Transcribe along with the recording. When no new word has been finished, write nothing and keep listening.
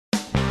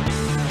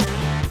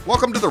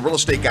Welcome to the Real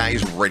Estate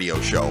Guys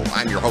radio show.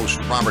 I'm your host,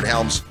 Robert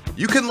Helms.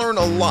 You can learn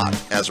a lot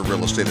as a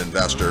real estate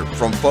investor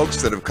from folks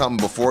that have come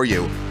before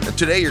you. And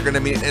today you're going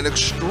to meet an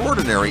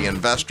extraordinary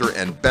investor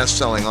and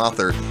best-selling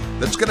author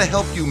that's going to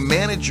help you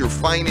manage your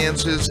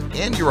finances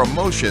and your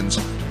emotions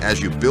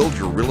as you build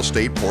your real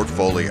estate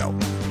portfolio.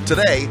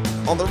 Today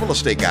on the Real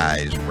Estate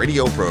Guys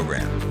radio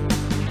program.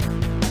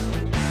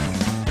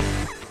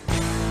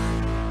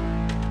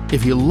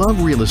 If you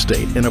love real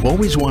estate and have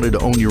always wanted to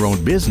own your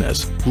own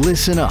business,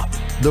 listen up.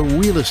 The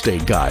Real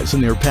Estate Guys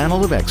and their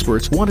panel of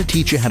experts want to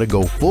teach you how to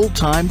go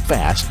full-time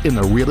fast in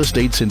the real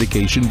estate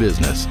syndication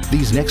business.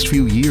 These next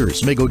few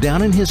years may go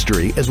down in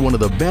history as one of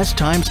the best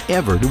times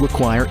ever to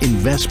acquire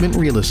investment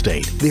real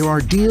estate. There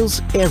are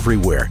deals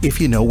everywhere if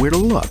you know where to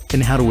look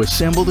and how to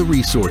assemble the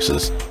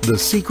resources. The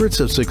Secrets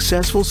of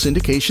Successful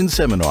Syndication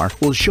seminar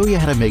will show you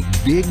how to make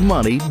big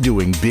money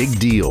doing big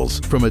deals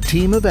from a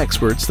team of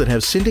experts that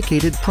have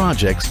syndicated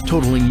projects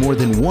totaling more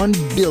than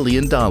 $1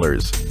 billion.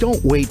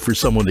 Don't wait for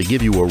someone to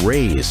give you a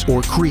raise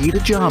or create a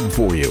job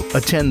for you.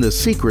 Attend the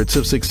Secrets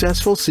of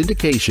Successful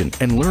Syndication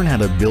and learn how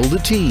to build a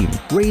team,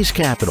 raise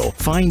capital,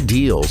 find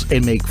deals,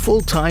 and make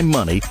full-time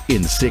money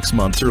in 6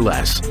 months or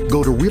less.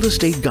 Go to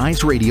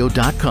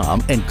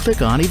realestateguysradio.com and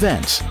click on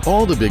events.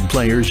 All the big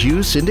players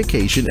use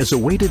syndication as a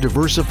way to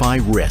diversify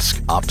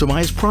risk,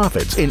 optimize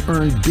profits, and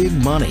earn big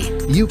money.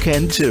 You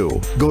can too.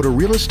 Go to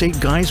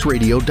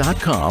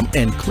realestateguysradio.com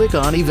and click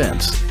on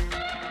events.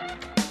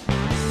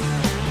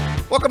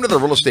 Welcome to the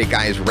Real Estate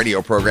Guys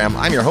radio program.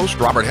 I'm your host,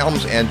 Robert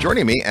Helms, and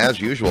joining me,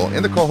 as usual,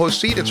 in the co-host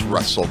seat, it's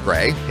Russell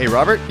Gray. Hey,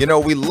 Robert. You know,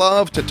 we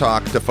love to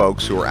talk to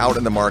folks who are out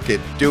in the market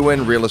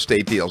doing real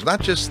estate deals, not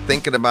just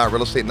thinking about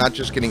real estate, not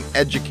just getting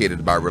educated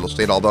about real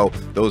estate, although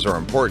those are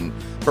important,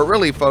 but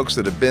really folks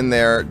that have been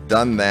there,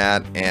 done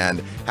that, and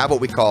have what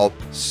we call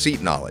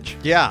seat knowledge.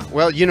 Yeah,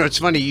 well, you know, it's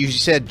funny. You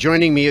said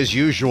joining me as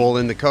usual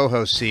in the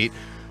co-host seat.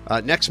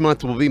 Next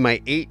month will be my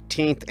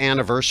 18th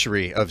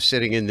anniversary of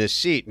sitting in this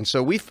seat. And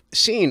so we've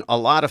seen a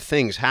lot of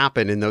things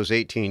happen in those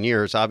 18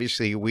 years.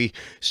 Obviously, we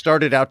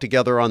started out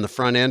together on the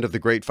front end of the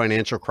great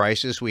financial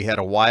crisis. We had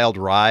a wild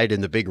ride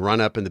in the big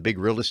run-up and the big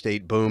real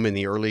estate boom in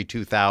the early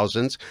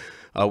 2000s.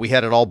 We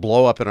had it all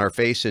blow up in our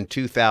face in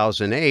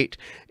 2008.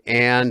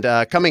 And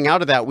coming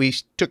out of that, we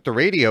took the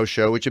radio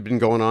show, which had been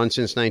going on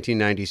since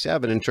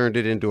 1997, and turned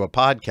it into a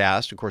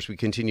podcast. Of course, we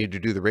continued to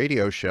do the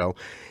radio show.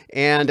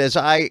 And as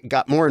I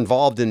got more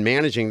involved in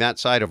managing that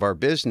side of our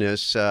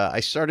business, I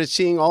started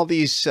seeing all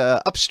these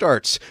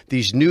upstarts,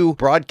 these new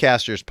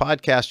broadcasters,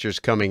 podcasters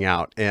coming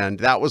out. And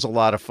that was a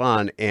lot of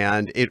fun.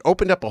 And it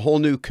opened up a whole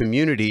new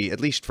community,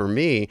 at least for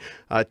me,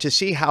 to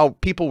see how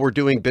people were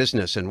doing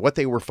business and what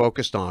they were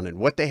focused on and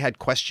what they had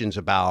questions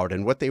about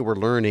and what they were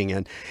learning.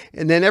 And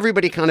then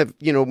everybody kind of,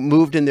 you know,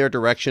 moved in their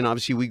direction.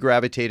 Obviously, we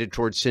gravitated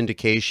towards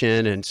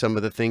syndication and some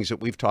of the things that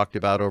we've talked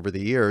about over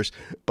the years.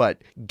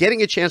 But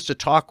getting a chance to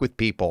talk with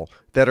people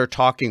that are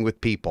talking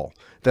with people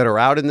that are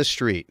out in the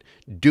street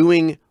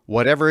doing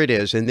whatever it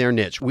is in their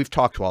niche. We've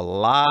talked to a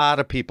lot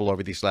of people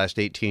over these last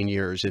 18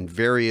 years in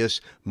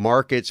various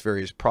markets,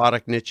 various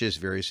product niches,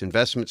 various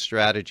investment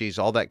strategies,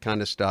 all that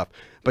kind of stuff.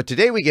 But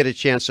today we get a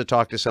chance to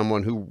talk to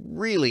someone who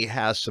really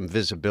has some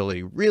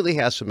visibility, really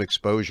has some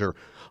exposure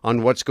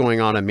on what's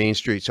going on Main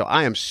Street. So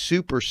I am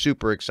super,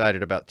 super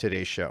excited about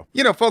today's show.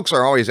 You know, folks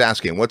are always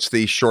asking, what's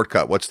the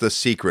shortcut? What's the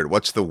secret?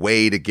 What's the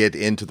way to get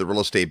into the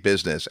real estate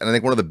business? And I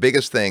think one of the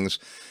biggest things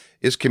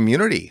is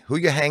community, who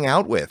you hang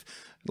out with.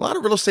 A lot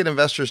of real estate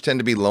investors tend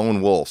to be lone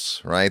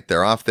wolves, right?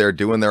 They're off there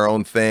doing their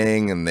own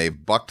thing and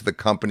they've bucked the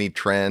company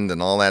trend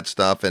and all that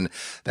stuff. And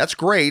that's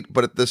great.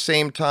 But at the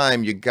same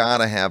time, you got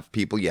to have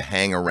people you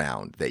hang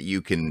around that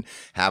you can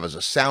have as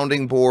a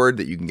sounding board,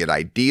 that you can get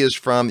ideas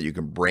from, that you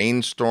can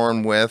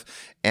brainstorm with.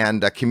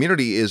 And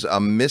community is a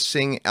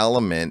missing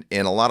element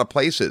in a lot of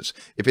places.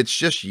 If it's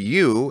just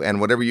you and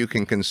whatever you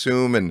can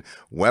consume and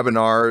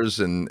webinars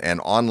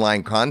and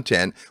online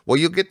content, well,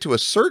 you'll get to a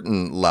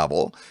certain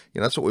level.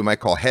 You know, that's what we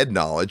might call head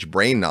knowledge,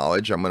 brain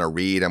knowledge. I'm going to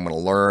read, I'm going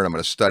to learn, I'm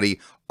going to study,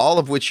 all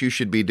of which you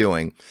should be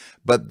doing.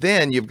 But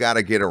then you've got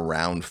to get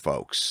around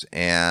folks.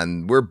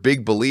 And we're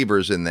big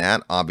believers in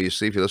that.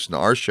 Obviously, if you listen to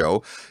our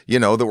show, you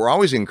know that we're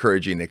always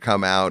encouraging to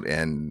come out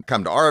and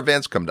come to our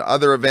events, come to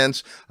other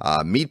events,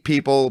 meet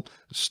people,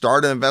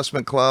 start an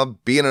investment club,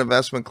 be in an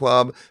investment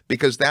club,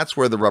 because that's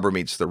where the rubber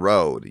meets the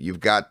road. You've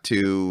got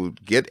to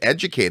get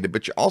educated,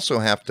 but you also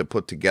have to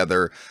put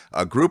together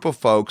a group of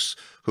folks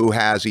who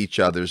has each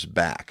other's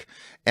back.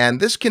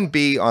 And this can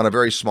be on a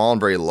very small and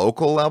very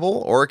local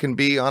level, or it can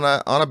be on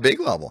a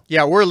big level.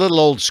 Yeah, we're a little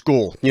old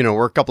school. You know,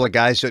 we're a couple of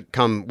guys that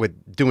come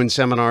with doing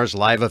seminars,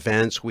 live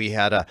events. We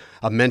had a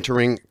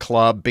mentoring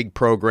club, big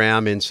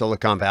program in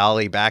Silicon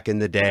Valley back in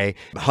the day.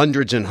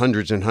 Hundreds and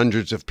hundreds and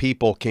hundreds of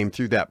people came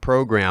through that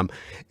program.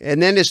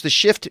 And then as the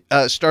shift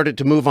started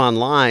to move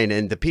online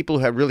and the people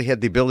who had really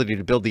had the ability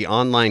to build the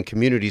online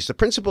communities, the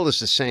principle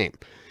is the same.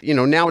 You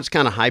know, now it's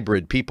kind of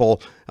hybrid.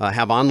 People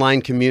have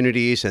online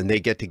communities and they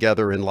get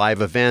together in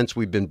live events.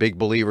 We've been big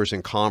believers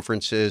in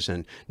conferences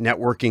and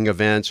networking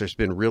events. There's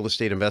been real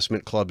estate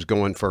investment clubs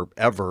going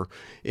forever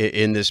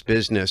in this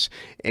business.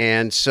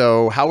 And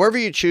so however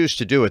you choose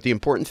to do it, the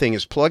important thing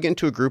is plug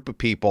into a group of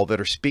people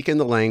that are speaking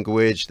the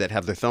language, that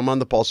have their thumb on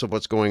the pulse of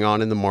what's going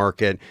on in the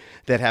market,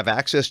 that have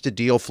access to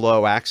deal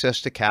flow,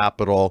 access to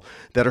capital,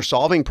 that are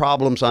solving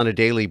problems on a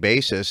daily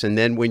basis. And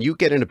then when you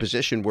get in a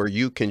position where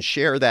you can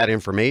share that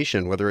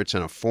information, whether it's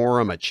in a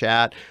forum, a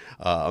chat,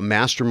 a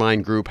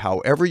mastermind group,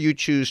 however you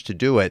choose to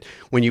do it,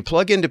 when you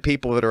plug into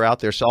people that are out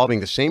there solving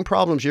the same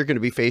problems you're going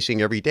to be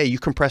facing every day, you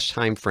compress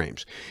time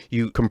frames.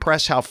 You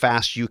compress how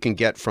fast you can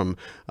get from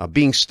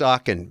being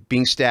stuck and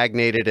being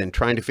stagnated and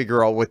trying to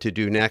figure out what to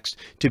do next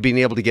to being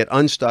able to get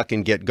unstuck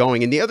and get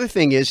going. And the other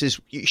thing is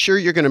sure,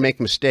 you're going to make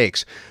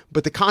mistakes,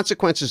 but the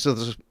consequences of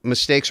those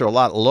mistakes are a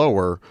lot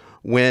lower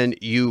when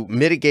you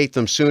mitigate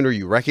them sooner,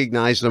 you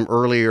recognize them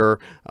earlier,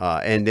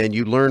 and then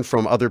you learn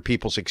from other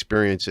people's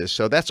experiences.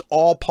 So that's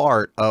all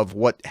part of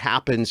what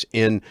happens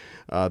in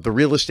the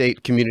real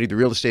estate community, the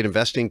real estate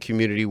investing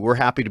community. We're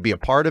happy to be a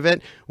part of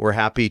it. We're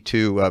happy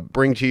to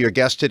bring to your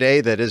guest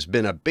today that has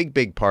been a big,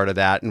 big part of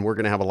that, and we're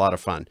going to have a lot of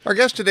fun. Our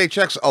guest today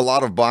checks a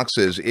lot of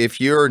boxes. If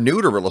you're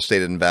new to real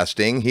estate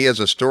investing, he has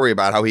a story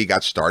about how he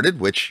got started,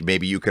 which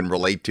maybe you can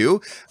relate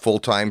to.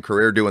 Full-time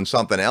career doing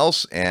something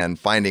else and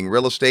finding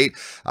real estate.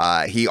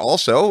 He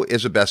also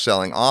is a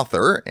best-selling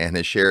author and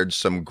has shared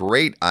some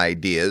great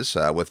ideas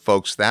with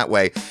folks that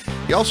way.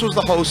 He also is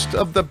the host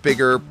of the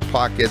Bigger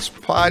Pockets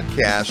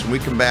podcast. When we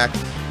come back,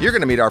 you're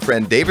going to meet our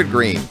friend David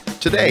Greene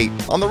today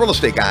on the Real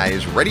Estate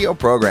Guys radio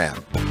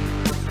program.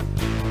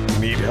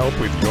 Need help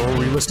with your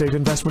real estate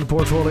investment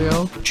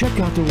portfolio? Check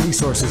out the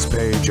resources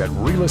page at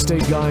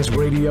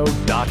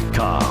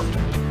realestateguysradio.com.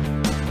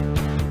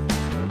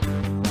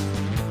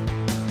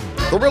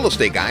 The Real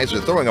Estate Guys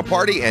are throwing a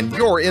party and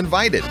you're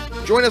invited.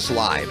 Join us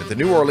live at the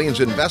New Orleans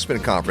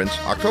Investment Conference,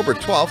 October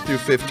 12th through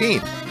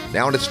 15th.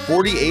 Now in its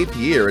 48th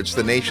year, it's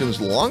the nation's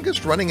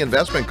longest running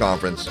investment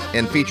conference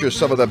and features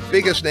some of the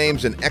biggest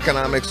names in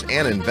economics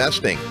and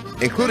investing,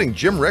 including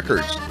Jim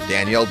Rickards,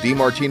 Danielle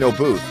DiMartino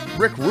Booth,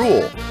 Rick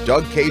Rule,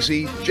 Doug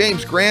Casey,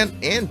 James Grant,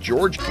 and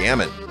George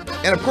Gammon.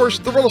 And of course,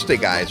 the Real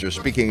Estate Guys are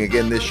speaking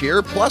again this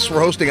year. Plus,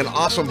 we're hosting an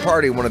awesome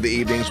party one of the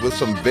evenings with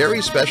some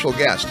very special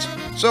guests.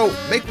 So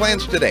make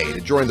plans today to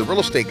join the Real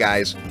Estate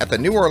Guys at the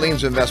New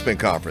Orleans Investment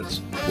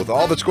Conference. With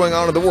all that's going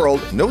on in the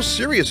world, no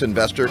serious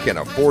investor can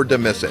afford to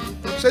miss it.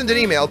 Send an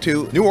email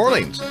to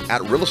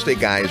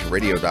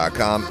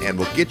neworleans@realestateguysradio.com and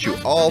we'll get you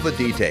all the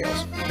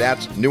details.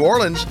 That's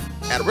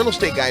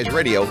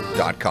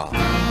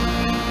neworleans@realestateguysradio.com.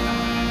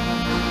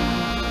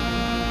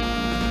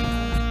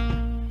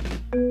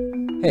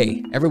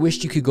 Hey, ever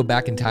wished you could go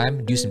back in time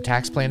and do some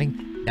tax planning?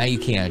 Now you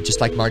can,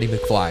 just like Marty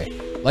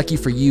McFly. Lucky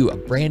for you, a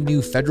brand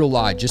new federal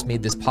law just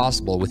made this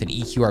possible with an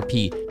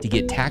EQRP to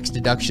get tax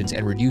deductions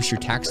and reduce your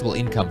taxable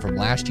income from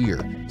last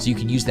year, so you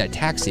can use that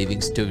tax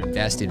savings to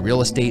invest in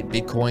real estate,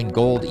 Bitcoin,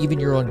 gold, even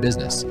your own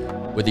business.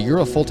 Whether you're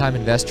a full-time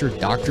investor,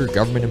 doctor,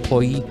 government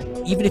employee,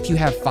 even if you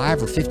have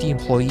 5 or 50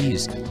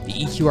 employees, the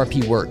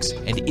EQRP works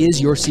and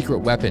is your secret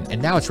weapon,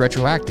 and now it's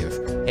retroactive.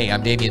 Hey,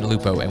 I'm Damian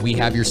Lupo, and we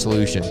have your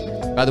solution.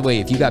 By the way,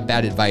 if you got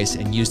bad advice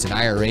and used an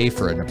IRA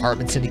for an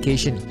apartment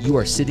syndication, you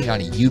are sitting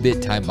on a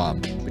U-bit time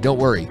bomb. But don't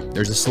worry,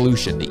 there's a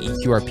solution, the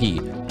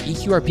EQRP. The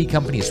EQRP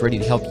company is ready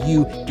to help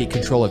you get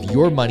control of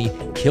your money,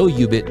 kill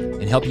U-bit,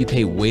 and help you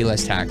pay way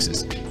less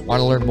taxes. Want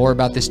to learn more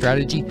about this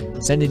strategy?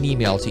 Send an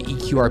email to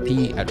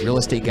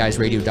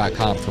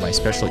eqrp@realestateguysradio.com for my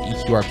special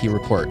EQRP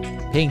report.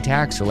 Paying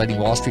tax or letting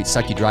Wall Street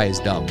suck you dry is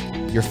dumb.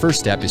 Your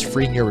first step is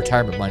freeing your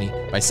retirement money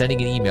by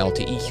sending an email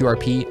to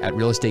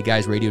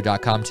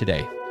eqrp@realestateguysradio.com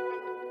today.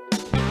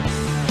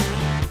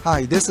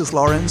 Hi, this is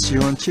Lawrence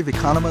Yun, Chief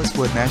Economist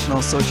with National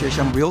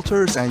Association of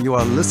Realtors, and you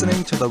are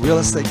listening to the Real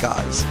Estate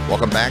Guys.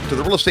 Welcome back to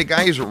the Real Estate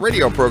Guys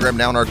radio program,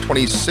 now in our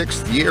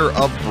 26th year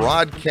of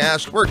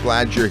broadcast. We're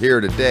glad you're here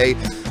today.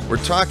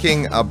 We're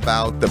talking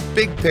about the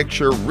big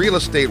picture, real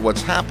estate,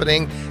 what's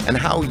happening, and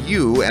how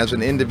you, as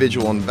an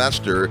individual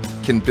investor,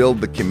 can build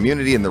the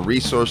community and the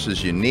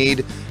resources you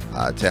need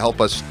to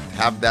help us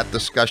have that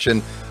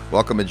discussion.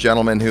 Welcome a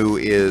gentleman who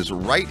is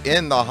right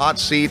in the hot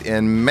seat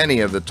in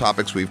many of the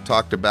topics we've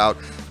talked about.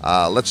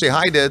 Let's say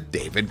hi to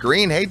David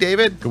Greene. Hey,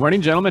 David. Good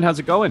morning, gentlemen. How's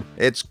it going?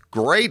 It's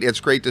great. It's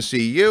great to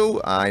see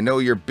you. I know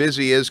you're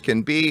busy as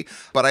can be,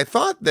 but I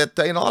thought that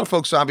a lot of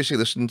folks obviously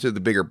listen to the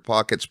Bigger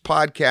Pockets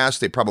podcast.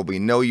 They probably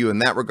know you in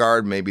that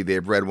regard. Maybe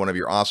they've read one of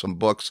your awesome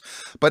books.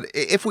 But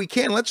if we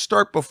can, let's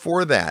start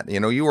before that.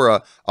 You know, you were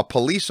a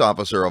police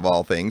officer of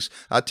all things.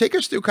 Take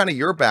us through kind of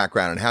your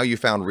background and how you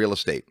found real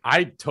estate.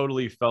 I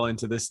totally fell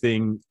into this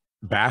thing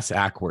bass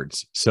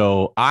backwards.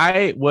 So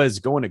I was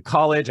going to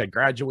college. I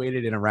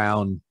graduated in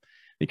around,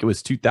 I think it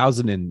was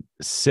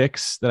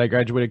 2006 that I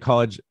graduated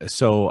college.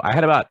 So I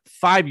had about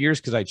 5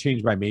 years because I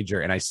changed my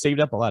major and I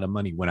saved up a lot of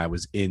money when I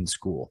was in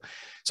school.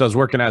 So I was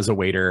working as a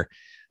waiter.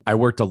 I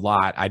worked a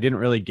lot. I didn't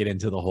really get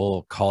into the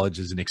whole college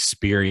as an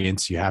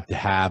experience you have to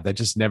have. That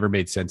just never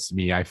made sense to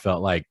me. I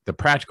felt like the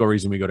practical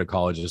reason we go to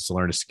college is to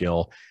learn a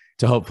skill.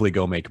 to hopefully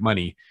go make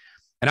money.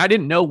 And I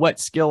didn't know what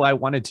skill I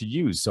wanted to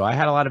use. So I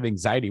had a lot of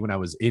anxiety when I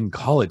was in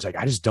college. Like,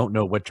 I just don't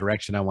know what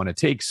direction I want to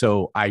take.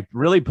 So I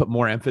really put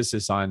more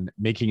emphasis on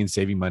making and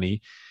saving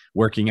money,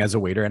 working as a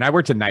waiter. And I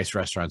worked in nice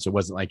restaurants. So it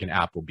wasn't like an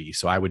Applebee.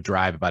 So I would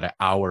drive about an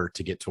hour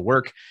to get to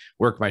work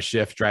my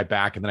shift, drive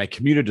back. And then I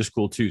commuted to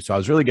school too. So I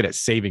was really good at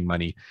saving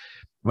money.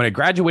 When I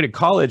graduated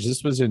college,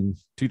 this was in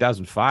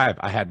 2005,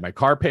 I had my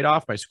car paid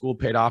off, my school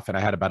paid off, and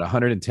I had about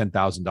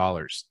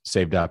 $110,000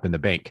 saved up in the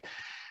bank.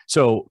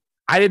 So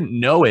I didn't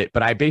know it,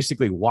 but I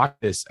basically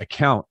walked this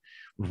account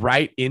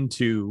right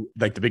into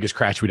like the biggest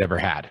crash we'd ever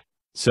had.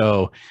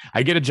 So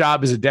I get a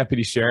job as a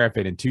deputy sheriff,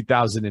 and in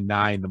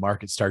 2009, the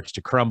market starts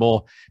to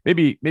crumble.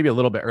 Maybe a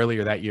little bit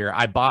earlier that year,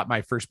 I bought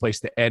my first place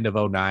the end of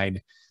 09.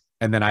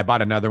 And then I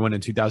bought another one in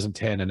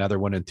 2010, another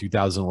one in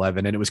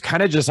 2011. And it was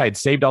kind of just, I'd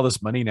saved all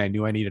this money and I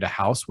knew I needed a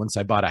house. Once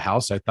I bought a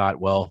house, I thought,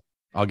 well,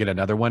 I'll get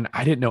another one.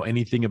 I didn't know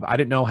anything about, I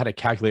didn't know how to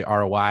calculate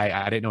ROI.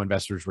 I didn't know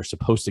investors were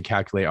supposed to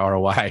calculate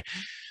ROI.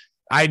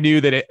 I knew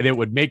that it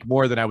would make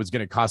more than I was going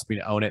to cost me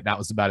to own it. And that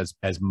was about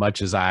as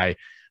much as I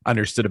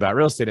understood about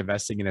real estate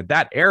investing. And at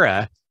that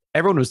era,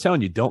 everyone was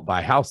telling you, don't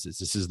buy houses.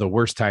 This is the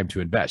worst time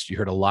to invest. You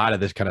heard a lot of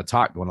this kind of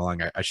talk going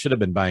along. I should have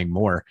been buying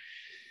more.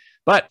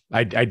 But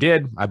I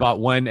did. I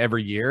bought one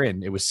every year,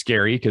 and it was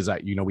scary because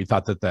we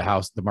thought that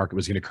the market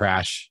was going to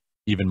crash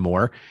even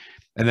more.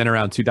 And then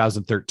around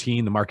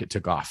 2013, the market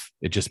took off.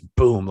 It just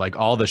boom, like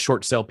all the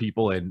short sale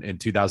people in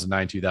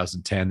 2009,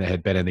 2010 that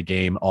had been in the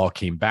game all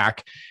came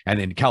back.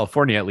 And in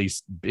California, at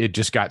least, it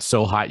just got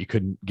so hot you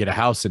couldn't get a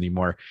house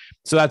anymore.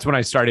 So that's when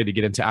I started to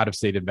get into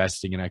out-of-state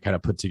investing, and I kind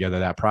of put together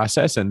that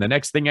process. And the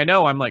next thing I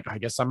know, I'm like, I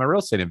guess I'm a real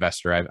estate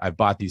investor. I've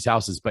bought these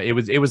houses, but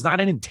it was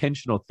not an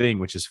intentional thing,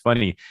 which is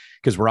funny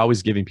because we're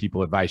always giving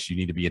people advice. You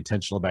need to be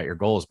intentional about your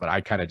goals, but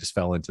I kind of just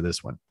fell into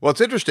this one. Well, it's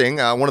interesting.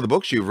 One of the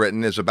books you've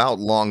written is about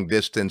long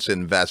distance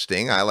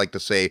investing. I like to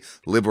say,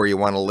 live where you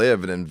want to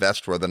live and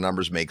invest where the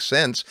numbers make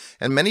sense.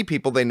 And many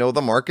people, they know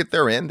the market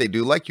they're in. They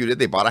do like you did.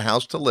 They bought a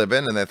house to live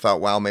in, and they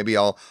thought, well, maybe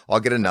I'll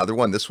get another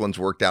one. This one's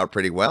worked out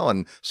pretty well,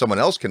 and someone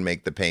else can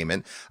make the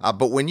payment.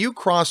 But when you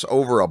cross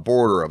over a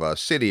border of a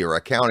city or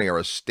a county or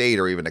a state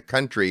or even a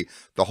country,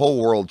 the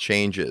whole world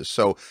changes.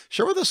 So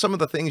share with us some of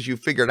the things you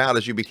figured out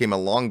as you became a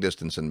long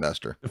distance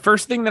investor. The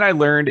first thing that I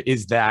learned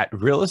is that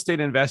real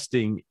estate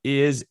investing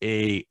is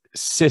a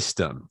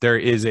system. There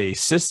is a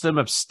system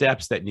of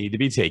steps that need to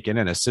be taken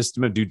and a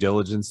system of due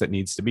diligence that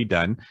needs to be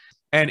done.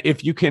 And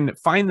if you can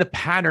find the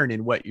pattern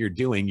in what you're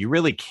doing, you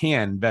really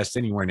can invest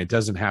anywhere, and it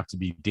doesn't have to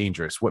be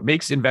dangerous. What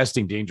makes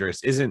investing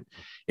dangerous isn't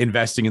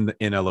investing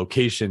in a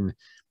location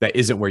that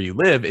isn't where you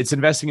live. It's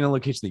investing in a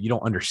location that you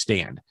don't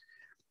understand.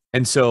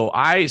 And so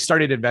I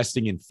started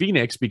investing in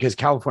Phoenix because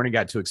California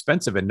got too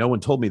expensive and no one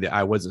told me that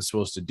I wasn't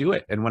supposed to do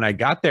it. And when I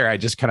got there, I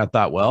just kind of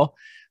thought, well,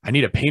 I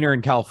need a painter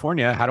in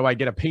California. How do I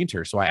get a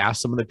painter? So I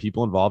asked some of the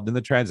people involved in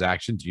the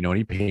transaction, do you know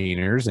any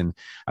painters? And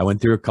I went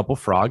through a couple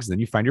frogs, and then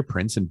you find your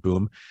prints and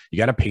boom, you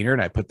got a painter.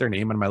 And I put their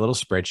name on my little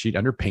spreadsheet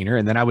under painter.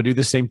 And then I would do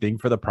the same thing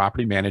for the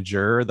property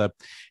manager, the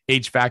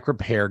HVAC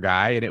repair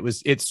guy. And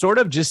it sort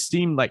of just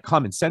seemed like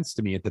common sense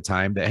to me at the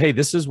time that, hey,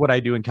 this is what I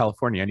do in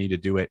California. I need to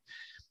do it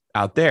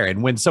out there.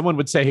 And when someone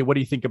would say, hey, what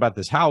do you think about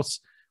this house?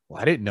 Well,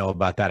 I didn't know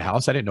about that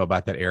house. I didn't know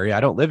about that area.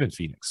 I don't live in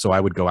Phoenix. So I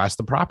would go ask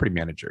the property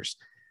managers.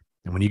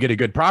 And when you get a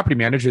good property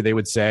manager, they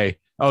would say,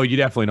 oh, you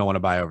definitely don't want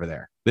to buy over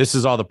there. This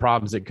is all the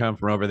problems that come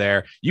from over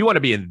there. You want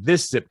to be in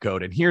this zip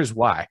code. And here's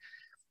why.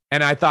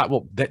 And I thought,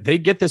 well, they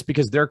get this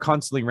because they're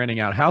constantly renting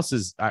out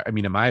houses. I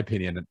mean, in my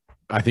opinion,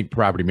 I think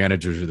property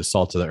managers are the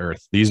salt of the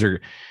earth.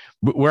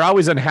 We're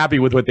always unhappy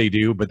with what they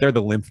do, but they're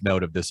the lymph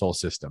node of this whole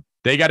system.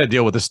 They got to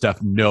deal with the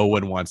stuff no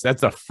one wants.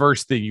 That's the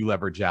first thing you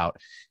leverage out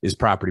is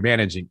property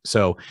managing.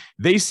 So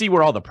they see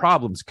where all the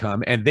problems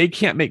come, and they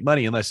can't make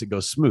money unless it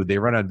goes smooth. They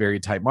run on very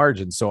tight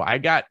margins. So I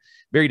got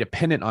very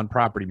dependent on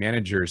property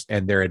managers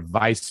and their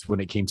advice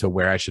when it came to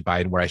where I should buy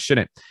and where I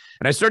shouldn't.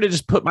 And I started to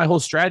just put my whole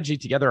strategy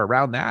together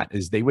around that.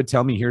 Is they would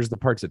tell me, here's the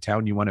parts of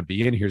town you want to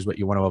be in. Here's what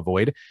you want to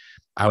avoid.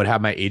 I would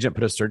have my agent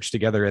put a search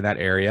together in that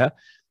area.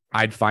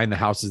 I'd find the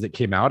houses that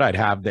came out. I'd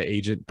have the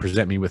agent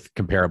present me with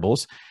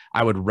comparables.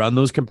 I would run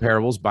those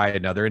comparables by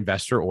another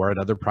investor or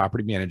another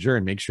property manager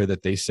and make sure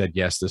that they said,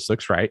 yes, this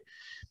looks right.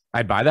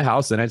 I'd buy the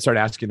house. Then I'd start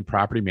asking the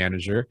property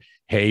manager,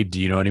 hey,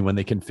 do you know anyone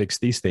that can fix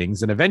these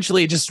things? And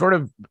eventually it just sort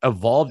of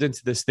evolved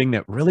into this thing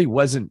that really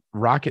wasn't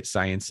rocket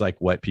science like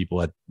what people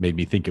had made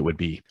me think it would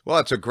be. Well,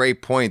 it's a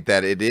great point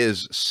that it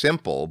is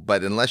simple,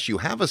 but unless you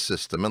have a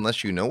system,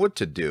 unless you know what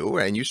to do,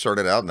 and you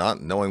started out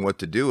not knowing what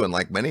to do, and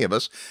like many of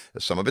us,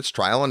 some of it's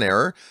trial and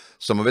error,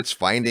 some of it's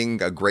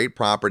finding a great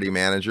property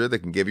manager that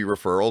can give you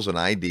referrals and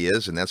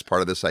ideas, and that's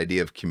part of this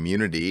idea of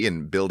community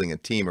and building a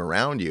team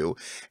around you.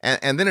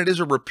 And then it is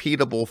a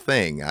repeatable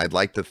thing. I'd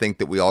like to think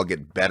that we all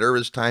get better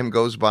as time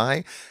goes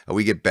by.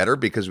 We get better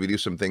because we do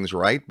some things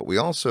right, but we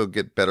also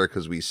get better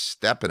because we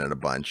step in it a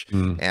bunch.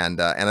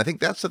 And I think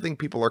that's the thing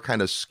people are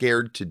kind of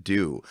scared to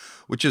do,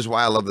 which is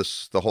why I love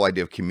the whole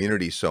idea of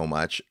community so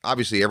much.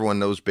 Obviously, everyone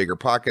knows Bigger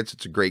Pockets.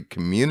 It's a great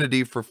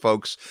community for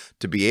folks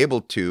to be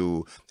able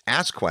to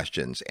ask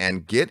questions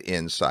and get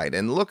insight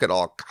and look at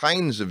all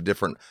kinds of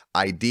different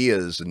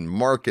ideas and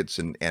markets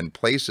and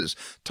places.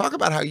 Talk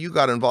about how you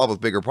got involved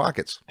with Bigger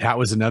Pockets. That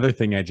was another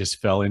thing I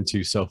just fell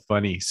into. So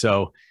funny.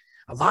 So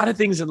a lot of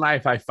things in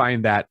life, I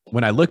find that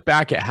when I look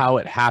back at how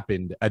it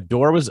happened, a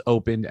door was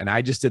opened and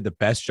I just did the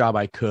best job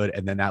I could.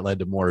 And then that led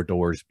to more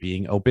doors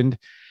being opened.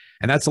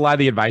 And that's a lot of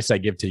the advice I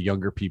give to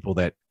younger people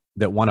that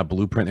want a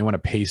blueprint. They want to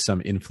pay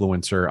some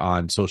influencer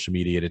on social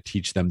media to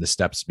teach them the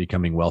steps to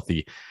becoming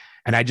wealthy.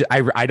 And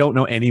I don't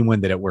know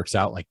anyone that it works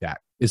out like that.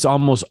 It's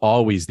almost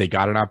always they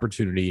got an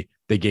opportunity.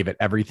 They gave it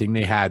everything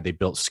they had. They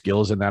built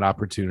skills in that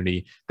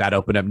opportunity that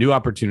opened up new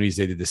opportunities.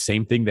 They did the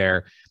same thing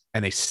there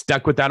and they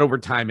stuck with that over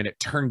time. And it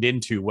turned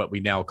into what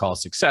we now call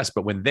success.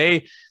 But when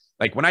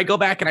I go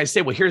back and I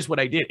say, well, here's what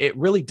I did, it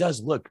really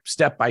does look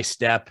step by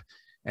step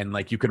and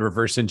like you could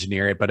reverse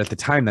engineer it. But at the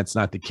time, that's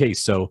not the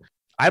case. So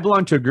I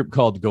belong to a group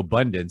called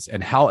GoBundance,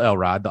 and Hal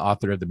Elrod, the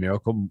author of The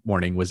Miracle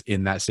Morning, was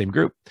in that same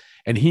group.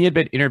 And he had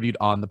been interviewed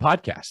on the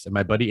podcast. And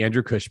my buddy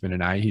Andrew Cushman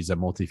and I, he's a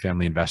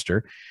multifamily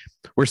investor,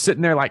 we're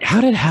sitting there like, how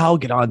did Hal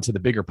get on to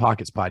the Bigger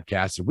Pockets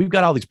podcast? And we've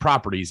got all these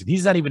properties and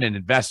he's not even an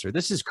investor.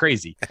 This is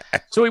crazy.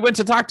 So we went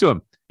to talk to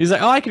him. He's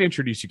like, oh, I can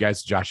introduce you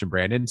guys to Josh and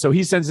Brandon. So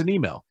he sends an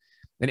email.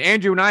 And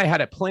Andrew and I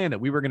had a plan that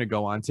we were going to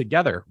go on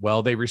together.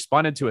 Well, they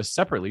responded to us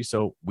separately.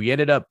 So we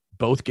ended up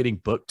both getting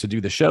booked to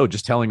do the show,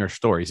 just telling our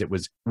stories. It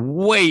was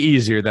way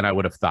easier than I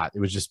would have thought. It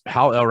was just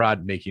Hal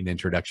Elrod making the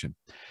introduction.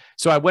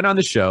 So I went on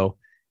the show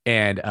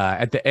and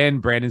at the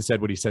end, Brandon said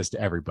what he says to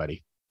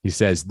everybody. He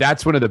says,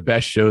 that's one of the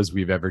best shows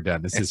we've ever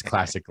done. This is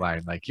classic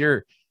line. Like,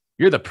 you're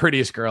the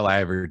prettiest girl I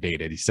ever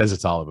dated. He says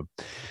it's all of them.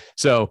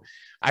 So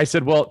I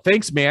said, well,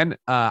 thanks, man.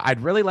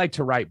 I'd really like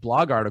to write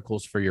blog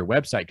articles for your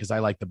website because I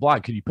like the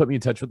blog. Could you put me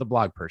in touch with the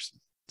blog person?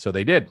 So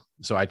they did.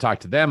 So I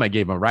talked to them. I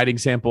gave them a writing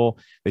sample.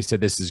 They said,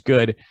 this is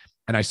good.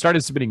 And I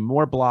started submitting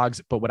more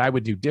blogs. But what I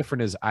would do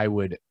different is I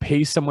would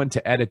pay someone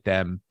to edit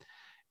them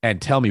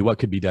and tell me what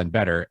could be done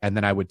better. And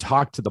then I would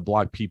talk to the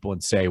blog people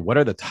and say, what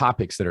are the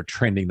topics that are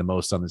trending the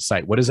most on the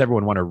site? What does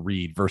everyone want to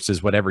read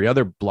versus what every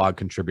other blog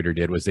contributor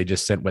did was they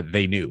just sent what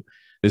they knew.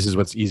 This is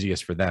what's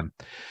easiest for them.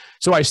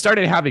 So I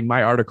started having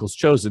my articles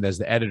chosen as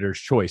the editor's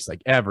choice,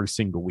 like every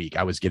single week.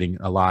 I was getting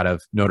a lot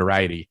of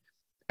notoriety.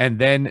 And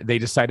then they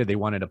decided they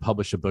wanted to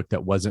publish a book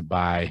that wasn't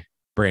by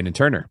Brandon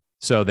Turner.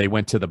 So they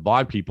went to the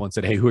blog people and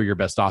said, hey, who are your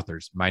best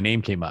authors? My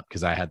name came up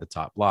because I had the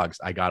top blogs.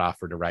 I got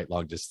offered to write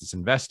Long Distance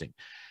Investing.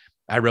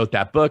 I wrote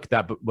that book.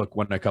 That book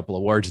won a couple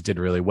of awards. It did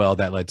really well.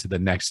 That led to the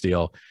next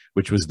deal,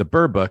 which was the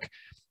Burr book.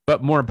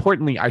 But more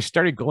importantly, I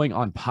started going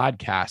on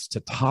podcasts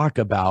to talk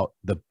about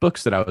the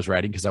books that I was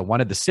writing because I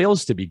wanted the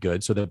sales to be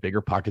good so that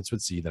Bigger Pockets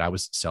would see that I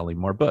was selling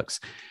more books.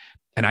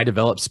 And I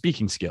developed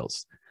speaking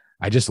skills.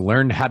 I just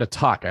learned how to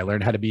talk. I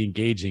learned how to be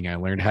engaging. I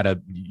learned how to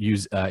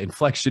use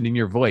inflection in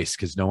your voice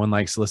because no one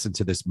likes to listen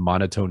to this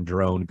monotone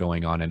drone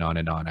going on and on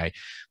and on. I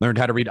learned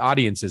how to read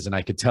audiences and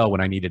I could tell when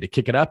I needed to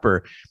kick it up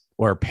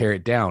or pare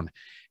it down.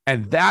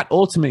 And that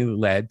ultimately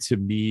led to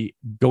me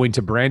going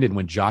to Brandon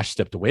when Josh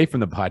stepped away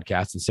from the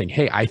podcast and saying,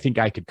 hey, I think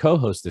I could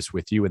co-host this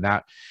with you. And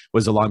that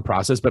was a long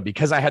process. But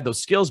because I had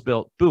those skills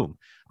built, boom,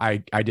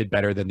 I did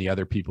better than the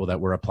other people that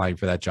were applying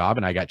for that job.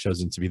 And I got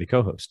chosen to be the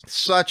co-host.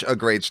 Such a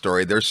great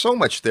story. There's so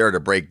much there to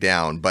break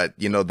down. But,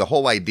 you know, the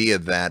whole idea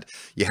that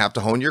you have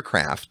to hone your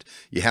craft,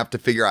 you have to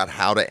figure out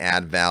how to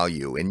add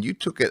value. And you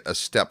took it a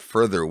step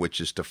further, which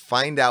is to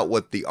find out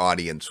what the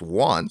audience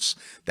wants.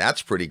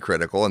 That's pretty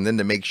critical. And then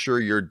to make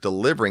sure you're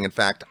delivering, in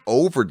fact,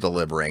 over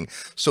delivering.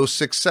 So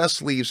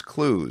success leaves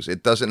clues.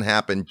 It doesn't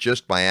happen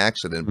just by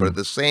accident. But at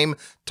the same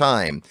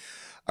time,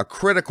 a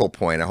critical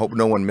point I hope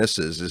no one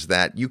misses is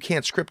that you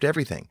can't script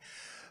everything.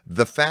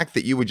 The fact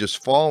that you would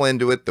just fall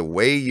into it the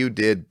way you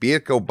did, be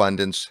it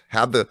GoBundance,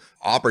 have the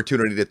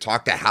opportunity to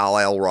talk to Hal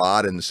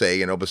Elrod and say,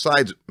 you know,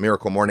 besides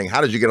Miracle Morning,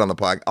 how did you get on the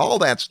podcast? All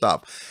that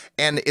stuff.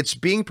 And it's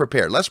being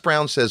prepared. Les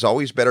Brown says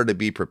always better to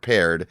be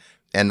prepared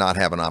and not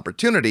have an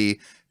opportunity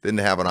than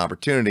to have an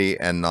opportunity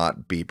and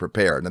not be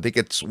prepared. And I think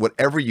it's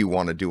whatever you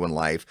want to do in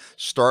life,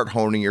 start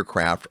honing your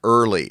craft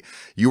early.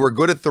 You are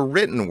good at the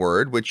written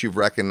word, which you've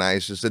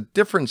recognized as a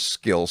different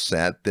skill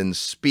set than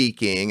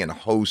speaking and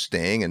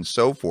hosting and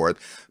so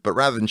forth. But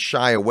rather than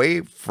shy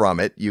away from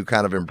it, you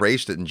kind of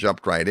embraced it and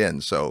jumped right in.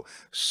 So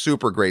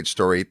super great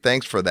story.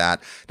 Thanks for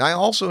that. Now, I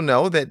also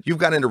know that you've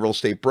got into real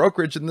estate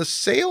brokerage and the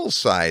sales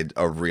side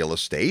of real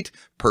estate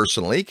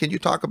personally. Can you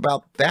talk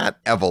about that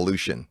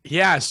evolution?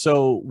 Yeah.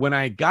 So when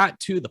I got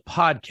to the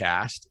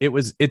podcast,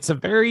 it's a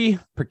very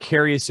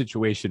precarious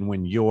situation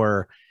when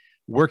you're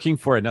working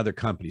for another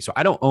company. So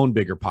I don't own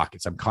Bigger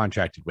Pockets. I'm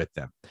contracted with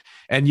them.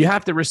 And you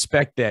have to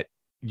respect that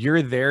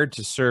you're there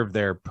to serve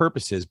their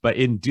purposes. But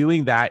in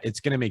doing that, it's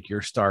going to make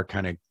your star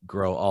kind of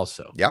grow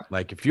also. Yep.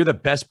 Like if you're the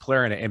best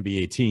player in an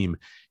NBA team,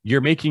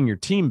 you're making your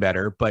team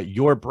better, but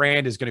your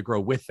brand is going to grow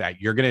with that.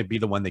 You're going to be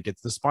the one that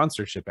gets the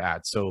sponsorship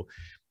ads. So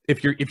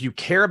if you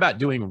care about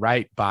doing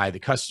right by the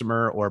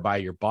customer or by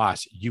your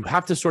boss, you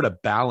have to sort of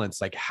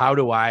balance, like, how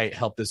do I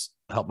help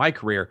my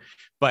career?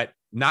 But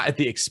not at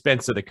the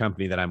expense of the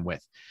company that I'm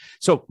with.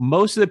 So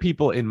most of the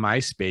people in my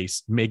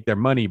space make their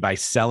money by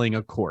selling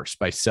a course,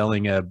 by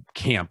selling a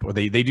camp, or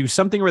they do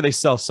something where they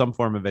sell some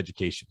form of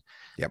education.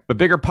 Yep. But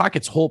Bigger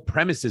Pockets' whole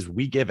premise is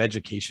we give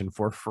education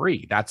for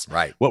free. That's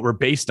right. What we're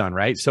based on,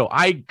 right? So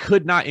I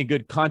could not in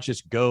good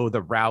conscience go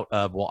the route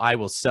of, well, I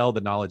will sell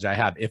the knowledge I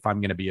have if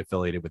I'm going to be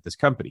affiliated with this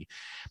company,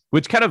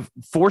 which kind of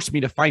forced me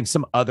to find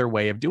some other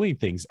way of doing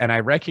things. And I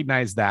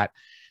recognize that,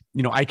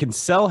 I can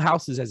sell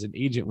houses as an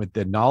agent with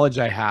the knowledge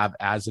I have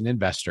as an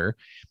investor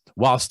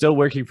while still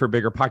working for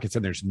Bigger Pockets,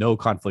 and there's no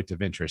conflict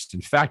of interest.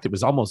 In fact, it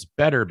was almost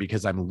better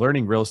because I'm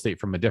learning real estate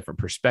from a different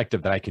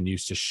perspective that I can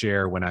use to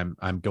share when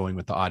I'm going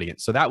with the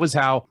audience. So that was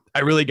how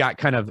I really got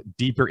kind of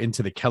deeper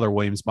into the Keller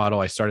Williams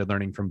model. I started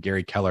learning from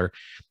Gary Keller.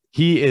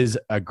 He is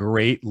a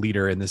great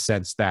leader in the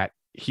sense that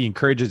he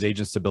encourages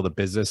agents to build a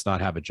business,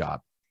 not have a job.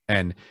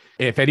 And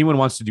if anyone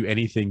wants to do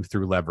anything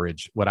through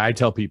leverage, what I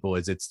tell people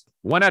is it's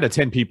 1 out of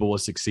 10 people will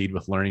succeed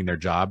with learning their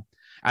job.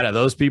 Out of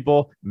those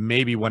people,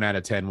 maybe 1 out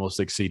of 10 will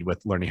succeed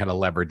with learning how to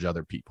leverage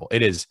other people.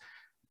 It is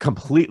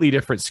completely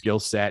different skill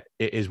set.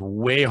 It is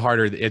way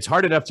harder. It's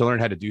hard enough to learn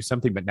how to do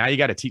something, but now you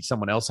got to teach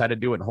someone else how to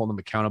do it and hold them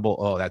accountable.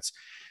 Oh, that's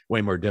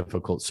way more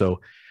difficult.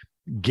 So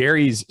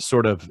Gary's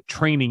sort of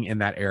training in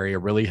that area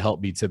really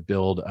helped me to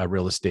build a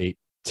real estate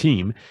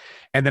team.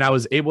 And then I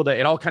was able to,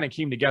 it all kind of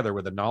came together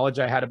with the knowledge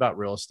I had about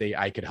real estate.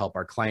 I could help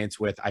our clients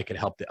with, I could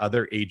help the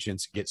other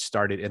agents get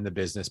started in the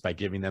business by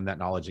giving them that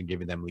knowledge and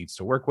giving them leads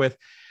to work with.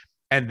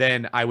 And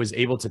then I was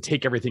able to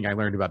take everything I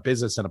learned about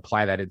business and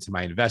apply that into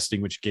my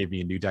investing, which gave me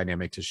a new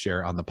dynamic to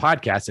share on the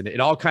podcast. And it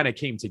all kind of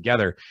came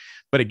together.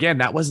 But again,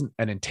 that wasn't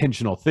an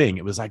intentional thing.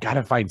 It was, I got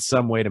to find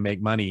some way to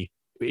make money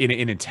in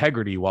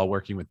integrity while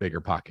working with Bigger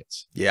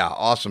Pockets. Yeah,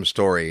 awesome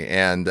story.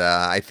 And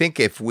I think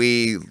if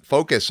we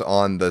focus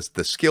on the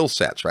skill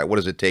sets, right? What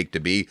does it take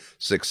to be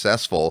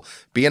successful?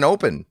 Being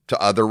open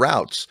to other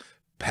routes,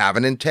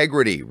 having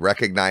integrity,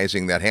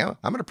 recognizing that, hey,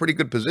 I'm in a pretty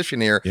good position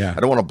here. Yeah. I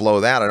don't want to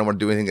blow that. I don't want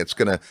to do anything that's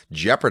going to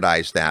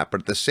jeopardize that. But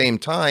at the same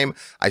time,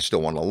 I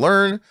still want to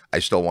learn. I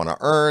still want to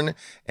earn.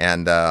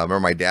 And I remember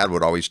my dad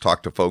would always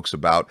talk to folks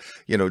about,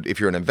 if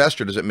you're an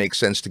investor, does it make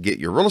sense to get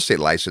your real estate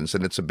license?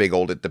 And it's a big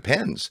old, it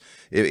depends.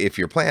 If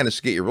your plan is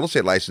to get your real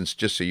estate license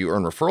just so you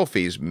earn referral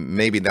fees,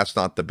 maybe that's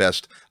not the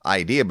best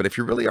idea. But if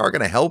you really are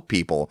going to help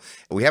people,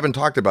 we haven't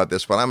talked about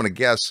this, but I'm going to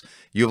guess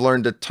you've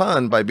learned a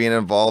ton by being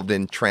involved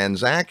in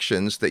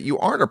transactions that you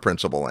aren't a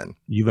principal in.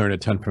 You learn a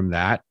ton from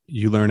that.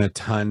 You learn a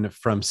ton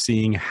from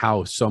seeing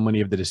how so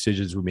many of the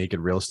decisions we make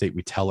in real estate,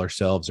 we tell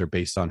ourselves are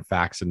based on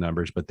facts and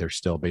numbers, but they're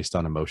still based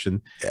on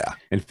emotion. Yeah.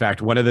 In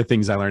fact, one of the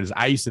things I learned is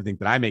I used to think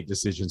that I make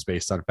decisions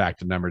based on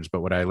fact and numbers, but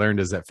what I learned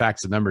is that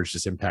facts and numbers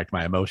just impact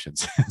my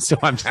emotions. So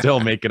I'm still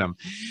making them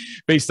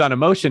based on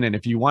emotion. And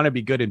if you want to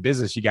be good in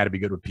business, you got to be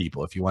good with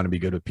people. If you want to be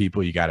good with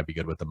people, you got to be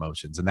good with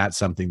emotions. And that's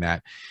something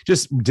that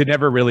just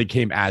never really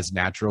came as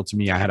natural to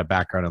me. I had a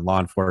background in law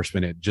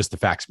enforcement. It just the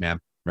facts, man.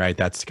 Right.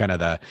 That's kind of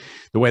the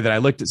way that I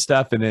looked at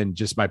stuff. And then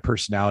just my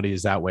personality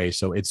is that way.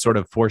 So it sort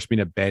of forced me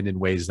to bend in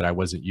ways that I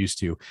wasn't used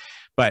to.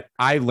 But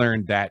I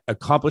learned that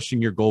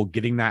accomplishing your goal,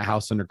 getting that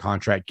house under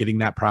contract, getting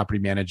that property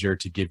manager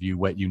to give you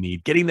what you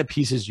need, getting the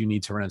pieces you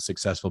need to run a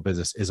successful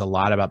business is a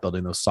lot about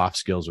building those soft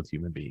skills with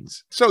human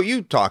beings. So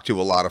you talk to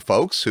a lot of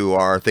folks who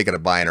are thinking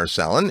of buying or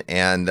selling.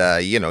 And,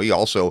 you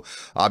also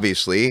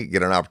obviously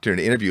get an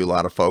opportunity to interview a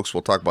lot of folks.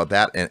 We'll talk about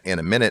that in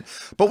a minute.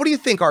 But what do you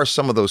think are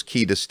some of those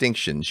key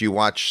distinctions? You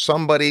watch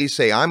somebody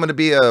say, I'm going to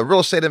be a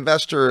real estate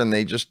investor, and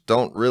they just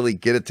don't really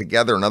get it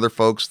together. And other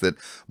folks that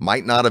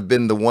might not have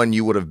been the one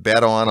you would have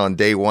bet on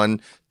day one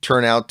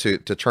turn out to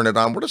turn it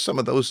on. What are some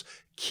of those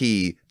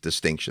key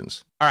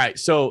distinctions? All right.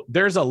 So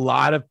there's a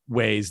lot of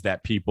ways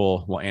that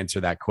people will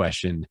answer that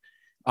question.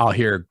 I'll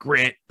hear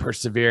grit,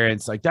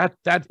 perseverance, like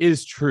that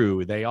is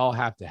true. They all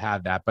have to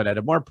have that. But at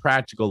a more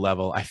practical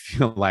level, I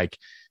feel like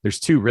there's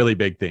two really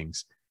big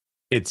things.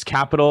 It's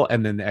capital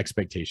and then the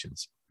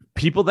expectations.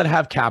 People that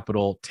have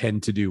capital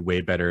tend to do way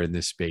better in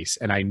this space.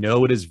 And I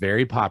know it is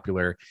very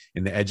popular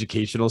in the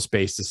educational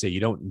space to say you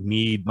don't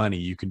need money.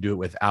 You can do it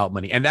without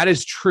money. And that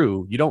is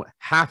true. You don't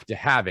have to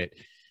have it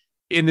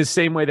in the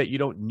same way that you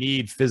don't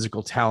need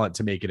physical talent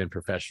to make it in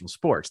professional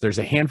sports. There's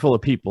a handful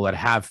of people that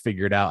have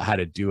figured out how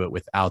to do it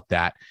without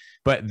that,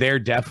 but they're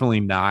definitely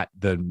not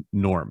the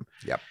norm.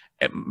 Yep.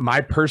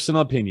 My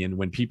personal opinion,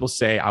 when people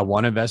say, I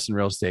want to invest in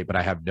real estate, but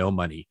I have no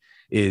money,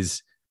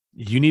 is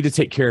you need to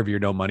take care of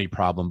your no money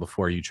problem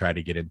before you try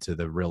to get into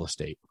the real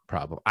estate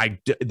problem.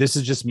 This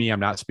is just me. I'm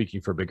not speaking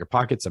for Bigger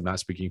Pockets. I'm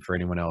not speaking for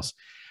anyone else.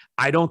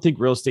 I don't think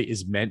real estate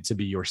is meant to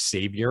be your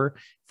savior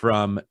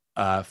from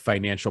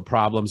financial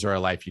problems or a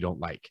life you don't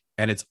like.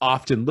 And it's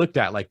often looked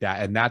at like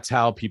that. And that's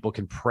how people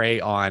can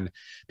prey on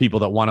people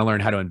that want to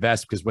learn how to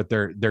invest, because what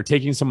they're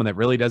taking someone that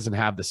really doesn't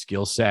have the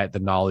skill set, the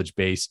knowledge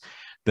base,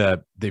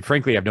 they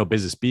frankly have no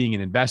business being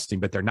in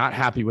investing, but they're not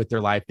happy with their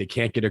life. They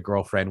can't get a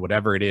girlfriend,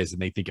 whatever it is.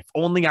 And they think if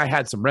only I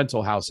had some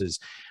rental houses,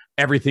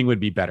 everything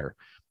would be better.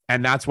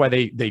 And that's why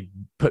they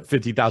put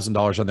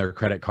 $50,000 on their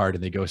credit card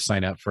and they go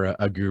sign up for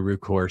a guru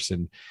course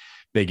and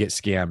they get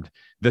scammed.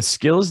 The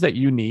skills that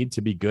you need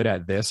to be good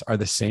at this are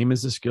the same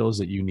as the skills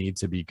that you need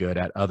to be good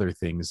at other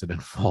things that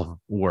involve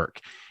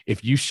work.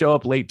 If you show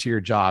up late to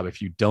your job,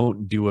 if you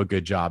don't do a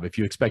good job, if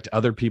you expect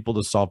other people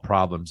to solve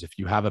problems, if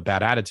you have a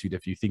bad attitude,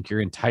 if you think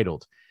you're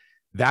entitled,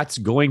 that's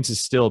going to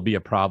still be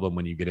a problem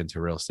when you get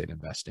into real estate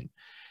investing.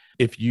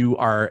 If you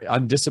are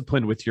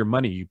undisciplined with your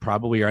money, you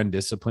probably are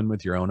undisciplined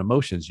with your own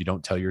emotions. You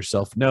don't tell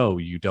yourself no,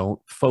 you don't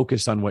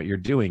focus on what you're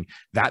doing.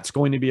 That's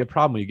going to be a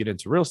problem when you get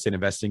into real estate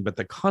investing, but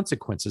the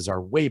consequences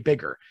are way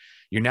bigger.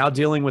 You're now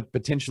dealing with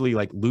potentially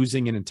like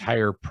losing an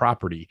entire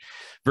property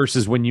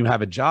versus when you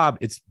have a job,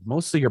 it's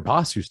mostly your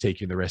boss who's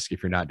taking the risk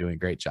if you're not doing a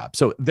great job.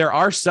 So there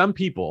are some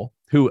people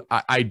who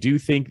I do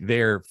think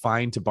they're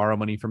fine to borrow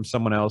money from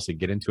someone else and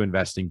get into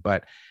investing,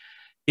 but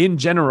in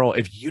general,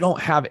 if you don't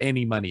have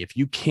any money, if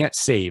you can't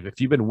save, if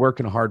you've been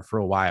working hard for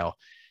a while,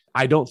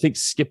 I don't think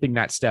skipping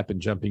that step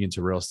and jumping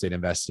into real estate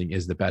investing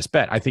is the best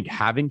bet. I think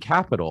having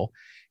capital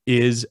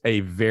is a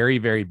very,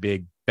 very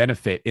big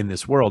benefit in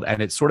this world. And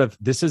it's sort of,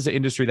 this is an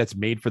industry that's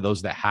made for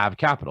those that have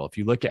capital. If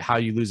you look at how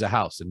you lose a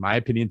house, in my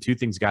opinion, two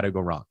things got to go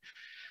wrong.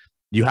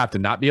 You have to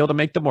not be able to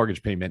make the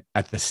mortgage payment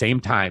at the same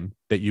time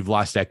that you've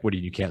lost equity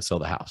and you can't sell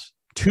the house.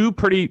 Two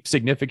pretty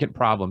significant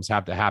problems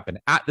have to happen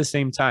at the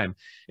same time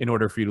in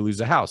order for you to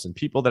lose a house. And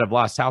people that have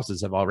lost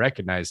houses have all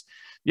recognized,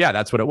 yeah,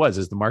 that's what it was,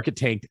 is the market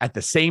tanked at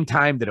the same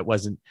time that it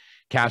wasn't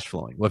cash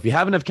flowing. Well, if you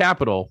have enough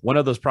capital, one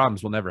of those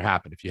problems will never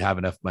happen if you have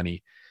enough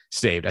money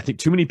saved. I think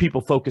too many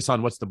people focus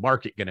on what's the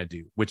market going to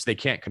do, which they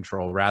can't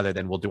control, rather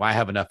than, well, do I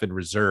have enough in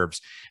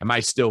reserves? Am I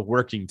still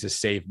working to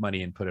save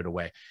money and put it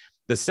away?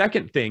 The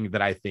second thing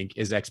that I think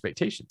is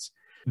expectations.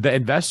 The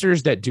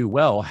investors that do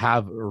well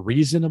have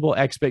reasonable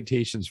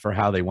expectations for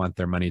how they want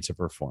their money to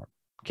perform.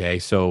 Okay.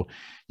 So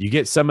you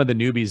get some of the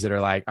newbies that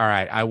are like, all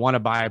right, I want to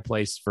buy a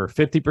place for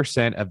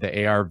 50% of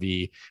the ARV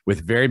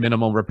with very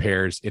minimal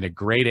repairs in a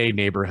grade A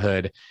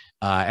neighborhood.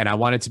 And I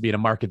want it to be in a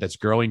market that's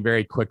growing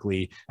very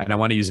quickly. And I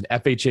want to use an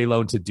FHA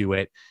loan to do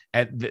it.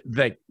 And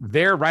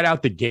they're right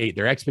out the gate.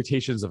 Their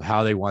expectations of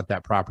how they want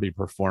that property to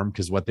perform,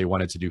 because what they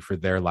want it to do for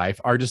their life,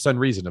 are just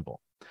unreasonable.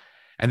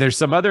 And there's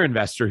some other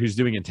investor who's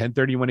doing a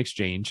 1031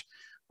 exchange,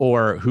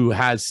 or who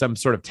has some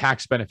sort of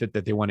tax benefit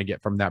that they want to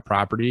get from that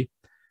property,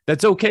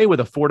 that's okay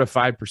with a 4 to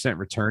 5%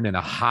 return in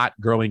a hot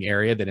growing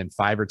area that in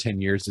 5 or 10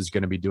 years is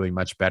going to be doing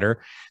much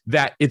better,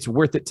 that it's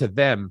worth it to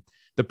them.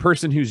 The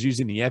person who's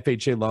using the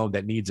FHA loan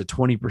that needs a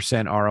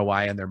 20%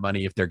 ROI on their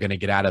money, if they're going to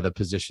get out of the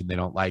position they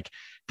don't like,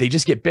 they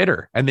just get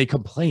bitter and they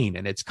complain.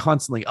 And it's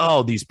constantly,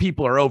 oh, these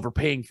people are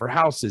overpaying for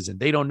houses and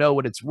they don't know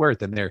what it's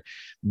worth. And they're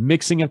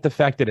mixing up the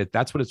fact that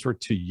that's what it's worth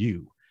to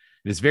you.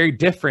 It's very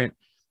different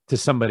to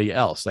somebody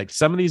else. Like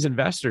some of these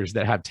investors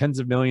that have tens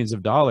of millions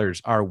of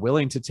dollars are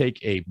willing to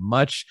take a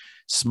much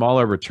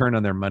smaller return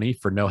on their money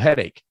for no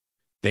headache.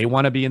 They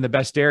want to be in the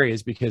best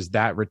areas because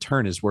that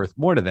return is worth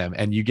more to them.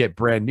 And you get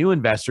brand new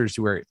investors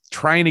who are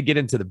trying to get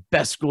into the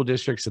best school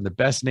districts and the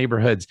best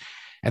neighborhoods,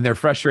 and they're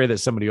frustrated that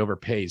somebody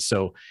overpays.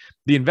 So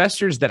the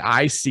investors that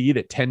I see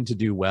that tend to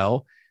do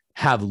well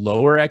have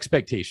lower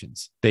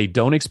expectations. They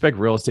don't expect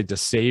real estate to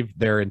save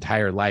their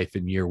entire life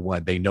in year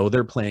one. They know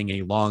they're playing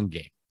a long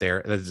game.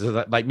 They're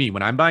like me.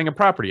 When I'm buying a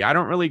property,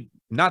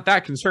 not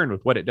that concerned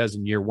with what it does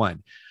in year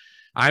one.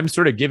 I'm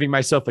sort of giving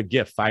myself a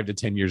gift 5 to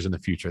 10 years in the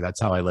future. That's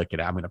how I look at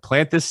it. I'm going to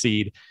plant this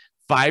seed.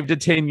 5 to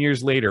 10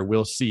 years later,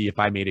 we'll see if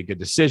I made a good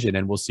decision,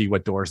 and we'll see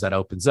what doors that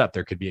opens up.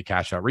 There could be a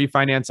cash out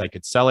refinance. I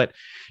could sell it.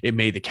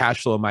 The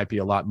cash flow might be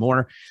a lot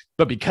more.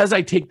 But because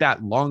I take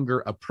that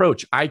longer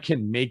approach, I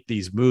can make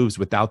these moves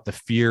without the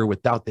fear,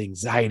 without the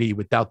anxiety,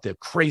 without the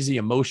crazy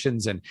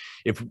emotions. And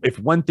if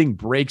one thing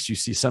breaks, you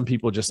see some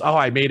people just, oh,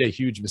 I made a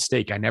huge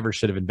mistake. I never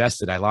should have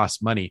invested. I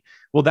lost money.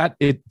 Well,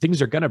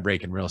 things are going to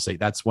break in real estate.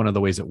 That's one of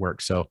the ways it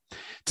works. So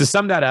to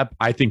sum that up,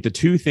 I think the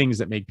two things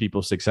that make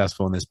people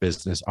successful in this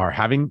business are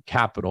having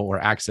capital or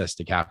access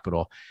to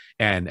capital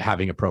and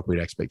having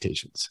appropriate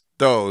expectations.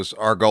 Those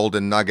are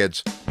golden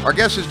nuggets. Our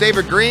guest is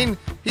David Greene.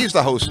 He's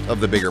the host of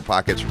the Bigger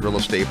Pockets Real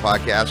Estate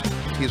Podcast.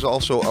 He's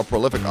also a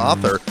prolific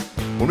author.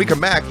 When we come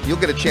back, you'll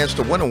get a chance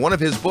to win one of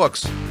his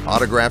books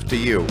autographed to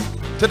you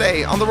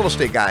today on the Real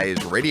Estate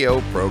Guys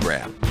radio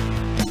program.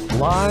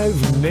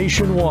 Live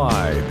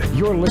nationwide,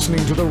 you're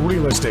listening to the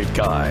Real Estate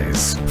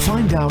Guys.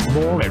 Find out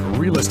more at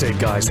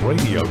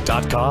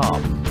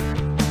realestateguysradio.com.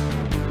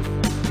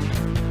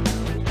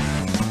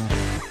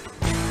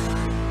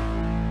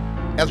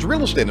 As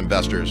real estate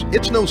investors,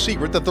 it's no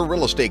secret that the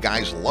real estate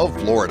guys love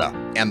Florida,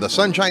 and the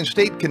Sunshine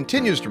State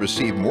continues to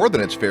receive more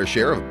than its fair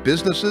share of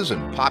businesses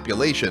and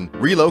population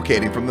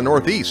relocating from the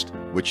Northeast,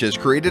 which has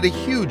created a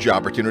huge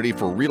opportunity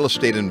for real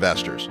estate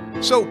investors.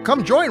 So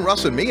come join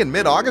Russ and me in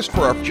mid-August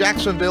for our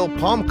Jacksonville,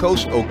 Palm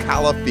Coast,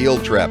 Ocala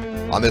field trip.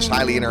 On this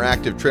highly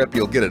interactive trip,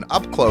 you'll get an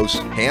up-close,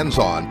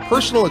 hands-on,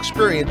 personal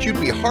experience you'd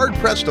be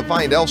hard-pressed to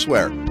find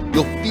elsewhere.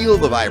 You'll feel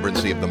the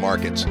vibrancy of the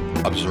markets,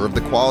 observe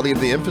the quality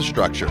of the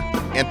infrastructure,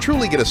 and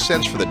truly get a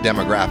sense for the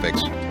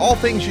demographics, all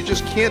things you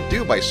just can't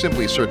do by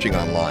simply searching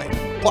online.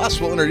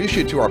 Plus, we'll introduce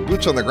you to our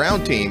boots on the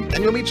ground team, and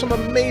you'll meet some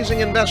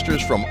amazing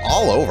investors from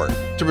all over.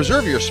 To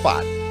reserve your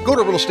spot, Go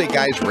to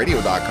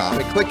realestateguysradio.com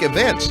and click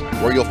events,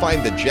 where you'll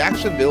find the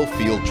Jacksonville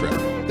field trip.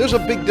 There's a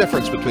big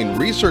difference between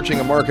researching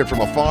a market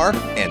from afar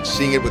and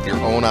seeing it with your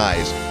own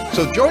eyes.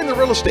 So join the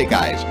Real Estate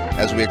Guys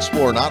as we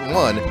explore not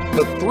one,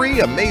 but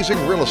 3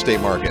 amazing real estate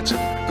markets.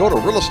 Go to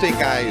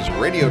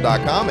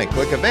realestateguysradio.com and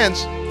click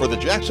events for the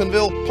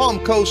Jacksonville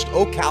Palm Coast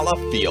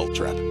Ocala field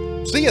trip.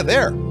 See you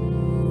there.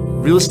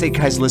 Real Estate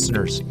Guys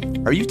listeners,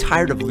 are you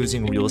tired of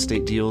losing real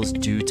estate deals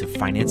due to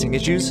financing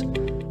issues?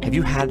 Have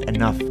you had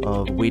enough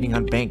of waiting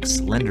on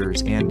banks,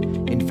 lenders,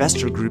 and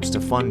investor groups to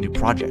fund new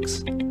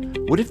projects?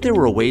 What if there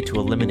were a way to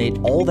eliminate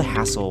all the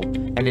hassle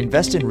and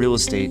invest in real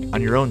estate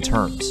on your own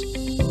terms?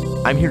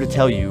 I'm here to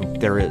tell you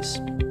there is.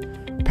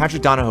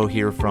 Patrick Donahoe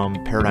here from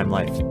Paradigm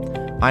Life.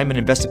 I'm an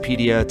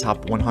Investopedia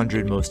Top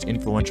 100 Most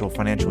Influential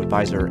Financial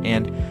Advisor,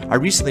 and I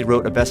recently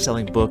wrote a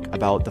best-selling book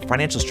about the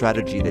financial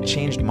strategy that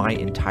changed my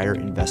entire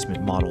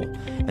investment model,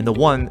 and the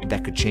one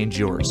that could change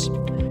yours.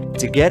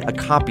 To get a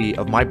copy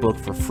of my book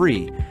for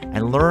free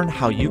and learn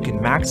how you can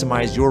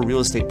maximize your real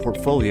estate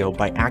portfolio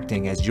by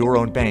acting as your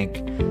own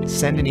bank,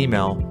 send an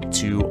email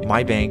to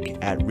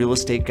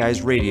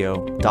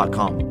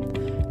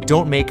mybank@realestateguysradio.com.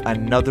 Don't make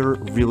another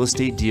real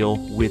estate deal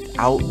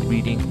without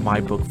reading my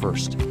book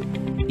first.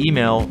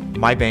 Email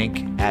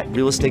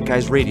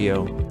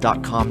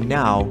mybank@realestateguysradio.com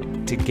now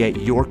to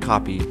get your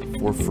copy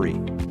for free.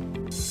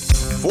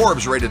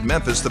 Forbes rated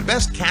Memphis the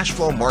best cash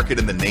flow market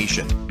in the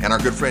nation. And our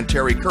good friend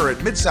Terry Kerr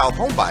at Mid-South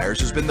Home Buyers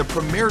has been the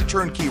premier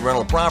turnkey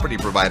rental property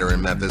provider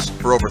in Memphis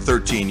for over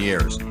 13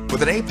 years.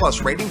 With an A+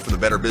 rating from the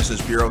Better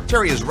Business Bureau,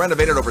 Terry has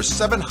renovated over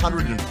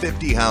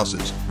 750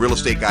 houses. Real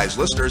Estate Guys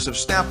listeners have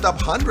snapped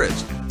up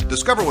hundreds.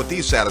 Discover what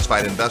these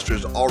satisfied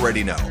investors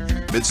already know.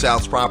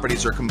 Mid-South's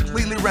properties are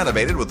completely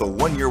renovated with a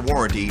 1-year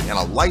warranty and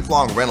a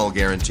lifelong rental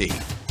guarantee.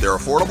 They're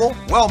affordable,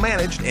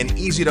 well-managed, and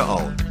easy to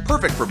own.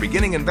 Perfect for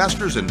beginning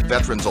investors and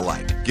veterans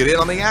alike. Get in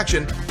on the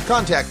action.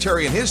 Contact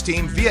Terry and his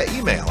team via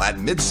email at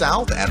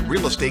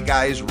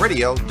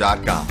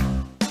midsouth@realestateguysradio.com.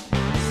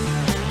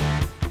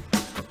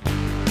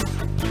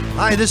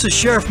 Hi, this is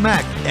Sheriff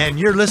Mack, and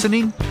you're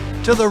listening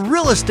to the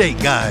Real Estate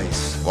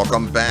Guys.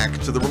 Welcome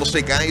back to the Real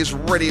Estate Guys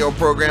radio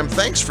program.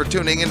 Thanks for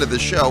tuning into the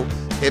show.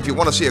 If you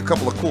want to see a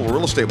couple of cool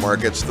real estate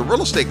markets, the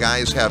Real Estate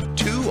Guys have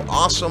 2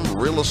 awesome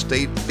real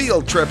estate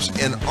field trips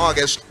in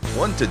August.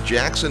 One to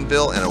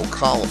Jacksonville and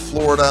Ocala,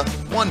 Florida.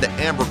 One to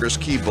Ambergris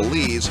Key,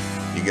 Belize.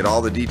 You can get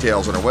all the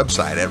details on our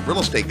website at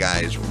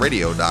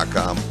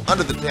realestateguysradio.com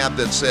under the tab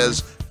that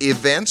says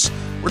Events.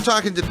 We're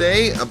talking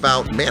today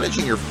about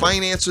managing your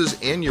finances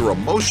and your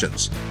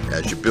emotions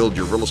as you build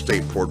your real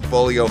estate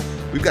portfolio.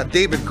 We've got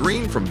David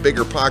Greene from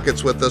Bigger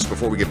Pockets with us.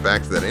 Before we get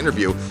back to that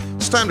interview,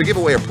 it's time to give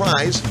away a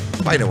prize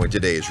by knowing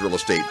today's real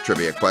estate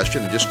trivia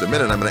question. In just a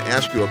minute, I'm going to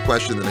ask you a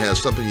question that has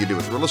something to do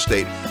with real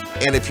estate.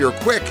 And if you're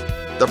quick,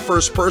 the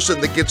first person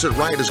that gets it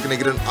right is going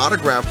to get an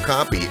autographed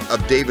copy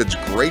of David's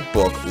great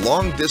book,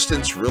 Long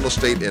Distance Real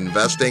Estate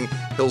Investing.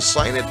 He'll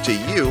sign it to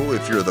you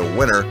if you're the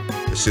winner.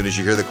 As soon as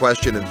you hear the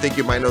question and think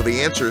you might know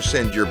the answer,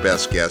 send your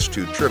best guess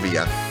to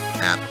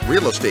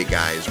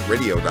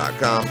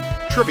trivia@realestateguysradio.com.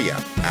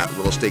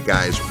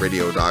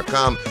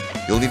 Trivia@realestateguysradio.com.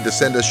 You'll need to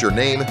send us your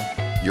name,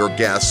 your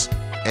guess,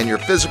 and your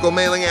physical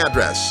mailing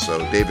address so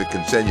David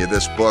can send you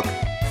this book.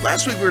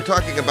 Last week we were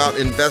talking about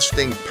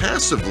investing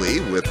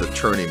passively with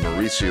attorney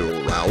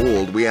Mauricio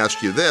Raoul. We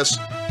asked you this: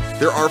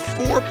 there are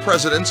 4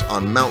 presidents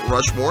on Mount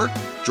Rushmore: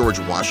 George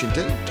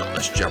Washington,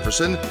 Thomas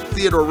Jefferson,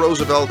 Theodore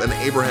Roosevelt, and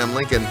Abraham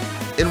Lincoln.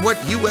 In what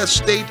U.S.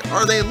 state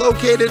are they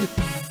located?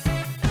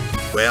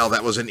 Well,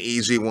 that was an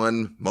easy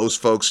one.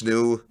 Most folks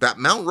knew that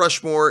Mount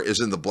Rushmore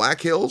is in the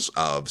Black Hills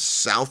of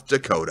South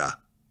Dakota.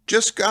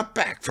 Just got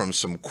back from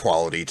some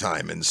quality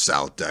time in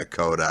South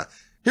Dakota.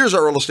 Here's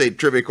our real estate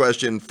trivia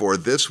question for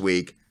this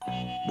week.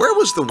 Where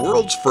was the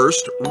world's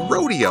first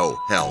rodeo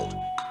held?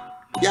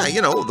 Yeah, you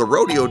know, the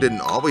rodeo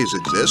didn't always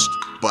exist,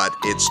 but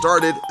it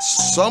started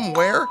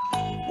somewhere.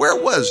 Where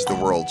was the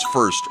world's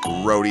first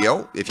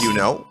rodeo, if you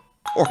know,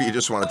 or you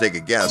just want to take a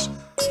guess?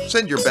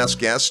 Send your best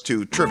guess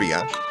to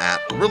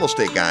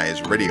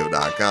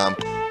trivia@realestateguysradio.com.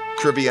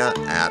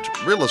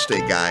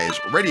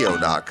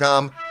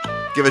 Trivia@realestateguysradio.com.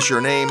 Give us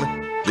your name,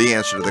 the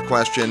answer to the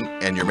question,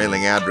 and your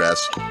mailing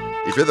address.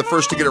 If you're the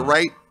first to get it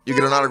right, you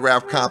get an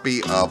autographed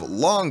copy of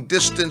Long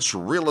Distance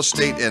Real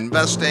Estate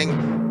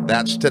Investing.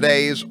 That's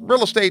today's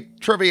real estate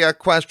trivia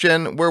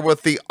question. We're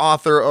with the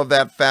author of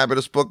that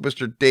fabulous book,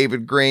 Mr.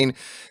 David Greene.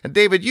 And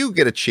David, you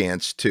get a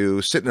chance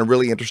to sit in a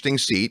really interesting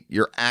seat.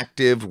 You're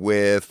active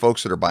with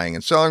folks that are buying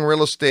and selling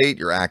real estate.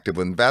 You're active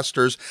with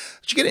investors.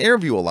 But you get to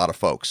interview a lot of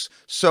folks.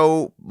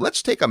 So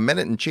let's take a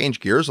minute and change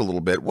gears a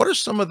little bit. What are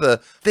some of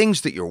the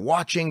things that you're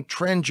watching,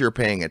 trends you're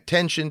paying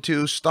attention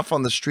to, stuff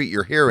on the street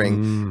you're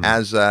hearing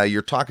as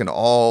you're talking to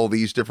all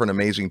these different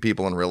amazing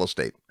people in real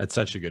estate? That's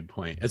such a good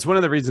point. It's one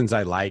of the reasons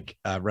I like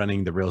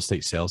running the real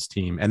estate sales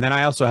team. And then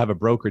I also have a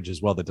brokerage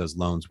as well that does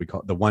loans. We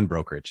call it the One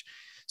Brokerage.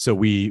 So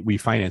we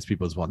finance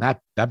people as well. And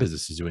that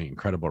business is doing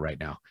incredible right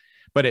now.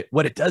 But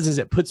what it does is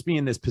it puts me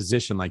in this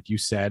position, like you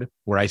said,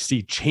 where I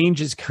see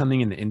changes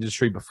coming in the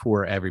industry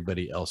before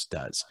everybody else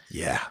does.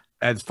 Yeah.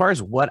 as far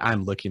as what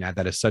I'm looking at,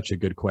 that is such a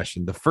good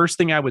question. The first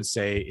thing I would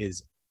say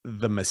is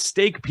the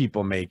mistake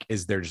people make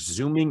is they're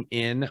zooming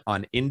in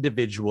on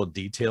individual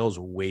details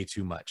way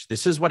too much.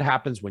 This is what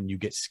happens when you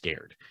get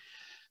scared.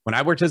 When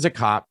I worked as a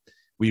cop,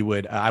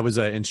 I was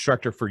an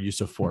instructor for use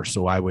of force.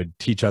 So I would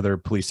teach other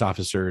police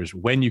officers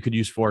when you could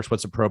use force,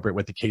 what's appropriate,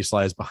 what the case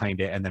law is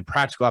behind it, and then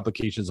practical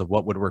applications of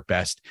what would work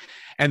best.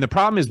 And the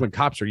problem is when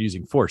cops are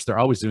using force, they're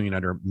always doing it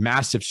under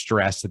massive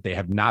stress that they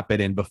have not been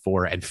in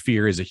before. And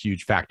fear is a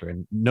huge factor.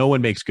 And no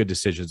one makes good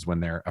decisions when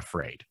they're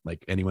afraid.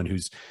 Like anyone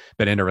who's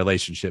been in a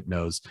relationship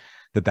knows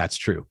that that's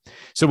true.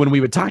 So when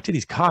we would talk to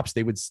these cops,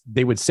 they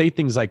would say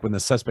things like, when the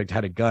suspect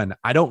had a gun,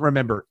 I don't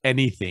remember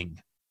anything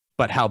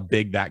but how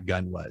big that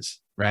gun was.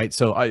 Right.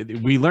 So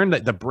we learned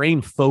that the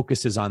brain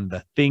focuses on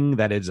the thing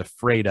that it's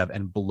afraid of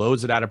and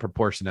blows it out of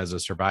proportion as a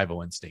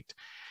survival instinct.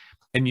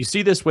 And you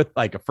see this with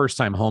like a first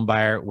time home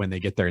buyer when they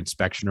get their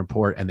inspection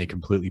report and they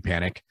completely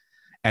panic.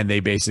 And they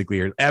basically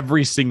are,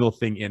 every single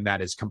thing in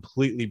that is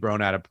completely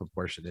blown out of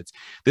proportion.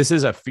 This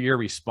is a fear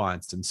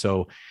response. And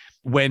so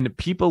when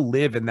people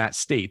live in that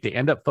state, they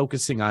end up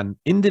focusing on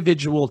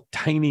individual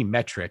tiny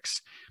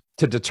metrics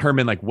to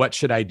determine like, what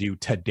should I do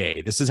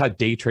today? This is how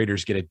day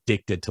traders get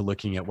addicted to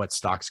looking at what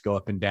stocks go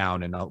up and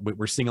down. And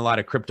we're seeing a lot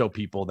of crypto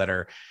people that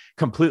are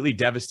completely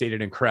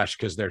devastated and crushed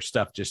because their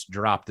stuff just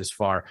dropped this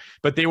far,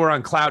 but they were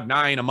on cloud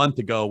 9 a month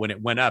ago when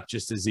it went up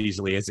just as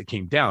easily as it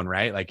came down.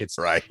 Right. Like it's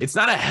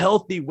not a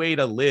healthy way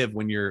to live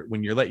when you're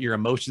let your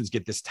emotions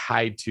get this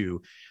tied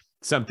to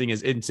something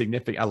as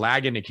insignificant, a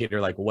lag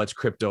indicator, like what's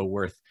crypto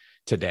worth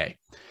today.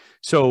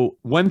 So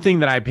one thing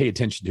that I pay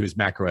attention to is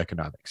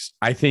macroeconomics.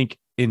 I think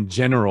in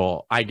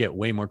general, I get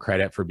way more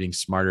credit for being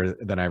smarter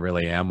than I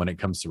really am when it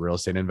comes to real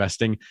estate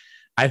investing.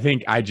 I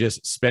think I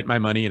just spent my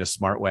money in a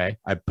smart way.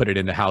 I put it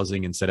into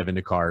housing instead of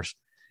into cars,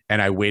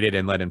 and I waited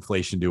and let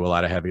inflation do a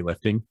lot of heavy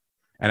lifting.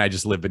 And I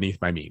just lived beneath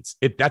my means.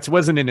 That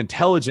wasn't an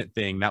intelligent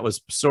thing. That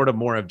was sort of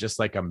more of just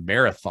like a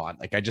marathon.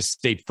 Like I just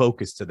stayed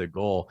focused to the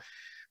goal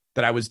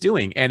that I was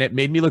doing. And it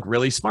made me look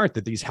really smart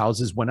that these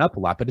houses went up a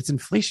lot, but it's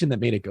inflation that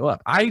made it go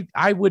up.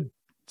 I would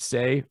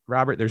say,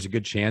 Robert, there's a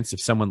good chance if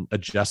someone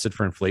adjusted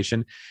for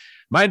inflation,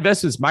 my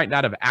investments might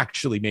not have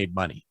actually made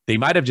money. They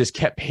might have just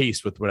kept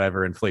pace with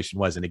whatever inflation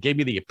was. And it gave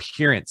me the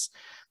appearance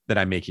that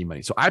I'm making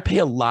money. So I pay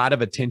a lot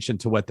of attention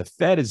to what the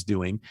Fed is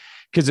doing,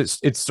 because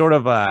it's sort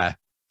of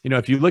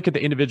if you look at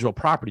the individual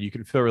property, you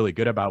can feel really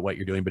good about what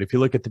you're doing. But if you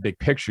look at the big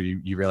picture,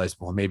 you realize,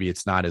 well, maybe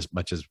it's not as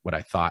much as what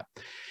I thought.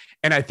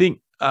 And I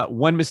think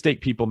one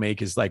mistake people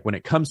make is like when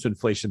it comes to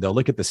inflation, they'll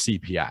look at the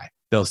CPI.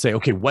 They'll say,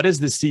 okay, what does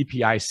the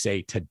CPI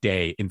say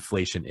today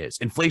inflation is?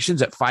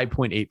 Inflation's at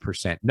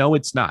 5.8%. No,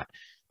 it's not.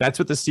 That's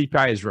what the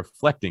CPI is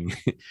reflecting.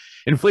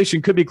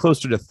 Inflation could be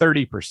closer to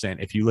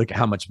 30% if you look at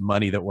how much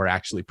money that we're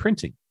actually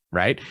printing,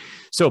 right?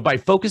 So by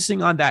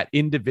focusing on that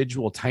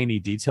individual tiny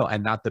detail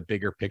and not the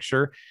bigger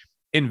picture,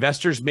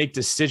 investors make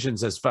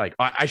decisions as like,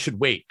 I should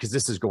wait because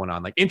this is going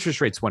on. Like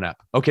interest rates went up.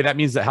 Okay, that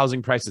means that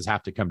housing prices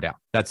have to come down.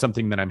 That's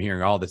something that I'm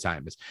hearing all the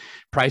time is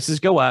prices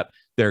go up.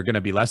 They're going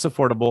to be less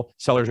affordable.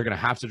 Sellers are going to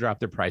have to drop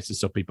their prices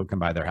so people can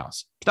buy their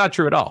house. It's not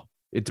true at all.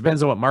 It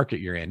depends on what market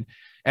you're in.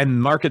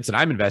 And markets that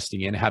I'm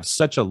investing in have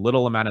such a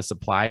little amount of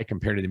supply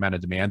compared to the amount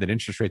of demand that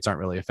interest rates aren't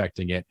really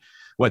affecting it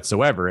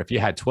whatsoever. If you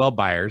had 12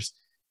 buyers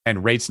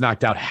and rates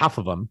knocked out half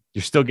of them,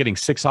 you're still getting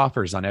 6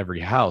 offers on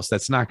every house.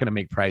 That's not going to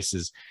make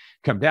prices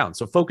come down.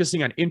 So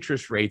focusing on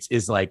interest rates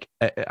is like,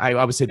 I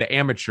would say, the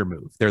amateur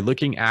move. They're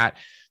looking at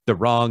the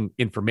wrong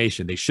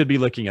information. They should be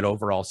looking at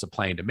overall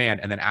supply and demand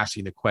and then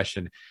asking the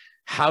question,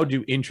 how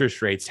do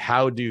interest rates,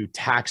 how do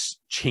tax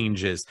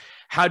changes,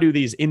 how do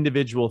these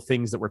individual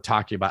things that we're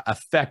talking about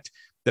affect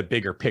the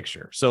bigger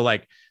picture? So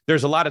like,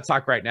 there's a lot of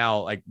talk right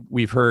now, like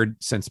we've heard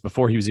since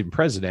before he was even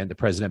president, the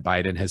President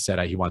Biden has said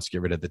he wants to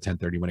get rid of the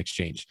 1031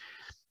 exchange.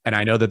 And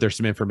I know that there's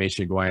some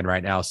information going on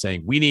right now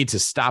saying we need to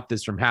stop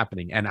this from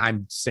happening. And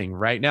I'm saying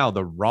right now,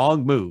 the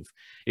wrong move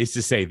is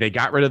to say they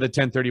got rid of the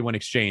 1031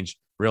 exchange,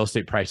 real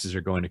estate prices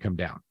are going to come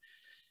down.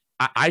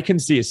 I can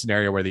see a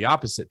scenario where the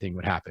opposite thing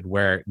would happen,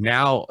 where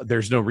now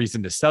there's no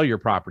reason to sell your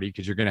property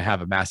because you're going to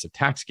have a massive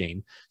tax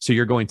gain. So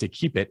you're going to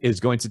keep it, is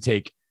going to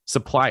take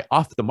supply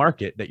off the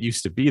market that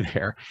used to be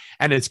there.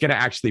 And it's going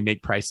to actually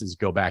make prices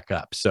go back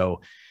up.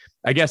 So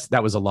I guess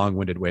that was a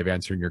long-winded way of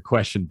answering your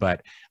question,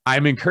 but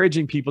I'm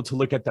encouraging people to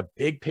look at the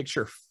big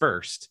picture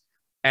first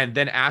and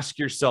then ask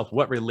yourself,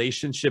 what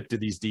relationship do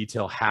these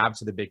details have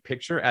to the big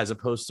picture, as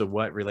opposed to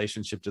what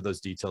relationship do those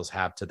details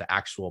have to the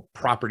actual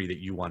property that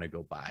you want to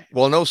go buy?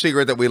 Well, no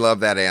secret that we love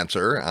that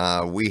answer.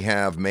 We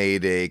have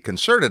made a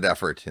concerted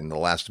effort in the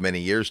last many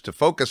years to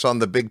focus on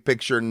the big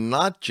picture,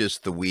 not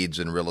just the weeds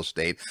in real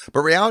estate,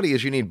 but reality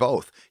is you need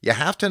both. You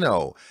have to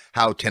know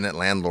how tenant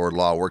landlord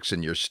law works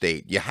in your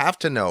state. You have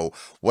to know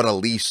what a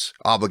lease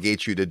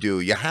obligates you to do.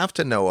 You have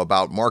to know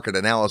about market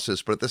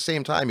analysis, but at the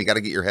same time, you got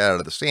to get your head out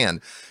of the sand.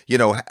 You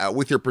know,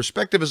 with your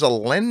perspective as a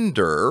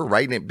lender,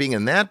 right, and being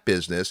in that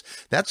business,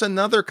 that's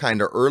another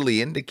kind of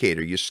early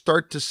indicator. You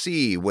start to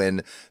see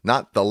when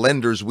not the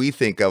lenders we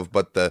think of,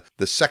 but the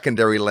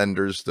secondary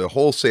lenders, the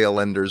wholesale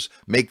lenders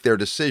make their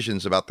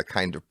decisions about the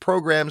kind of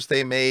programs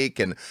they make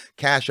and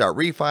cash out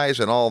refis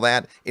and all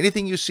that.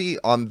 Anything you see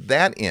on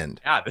that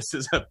end? Yeah, this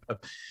is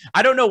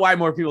I don't know why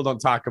more people don't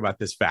talk about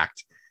this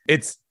fact.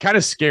 It's kind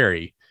of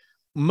scary.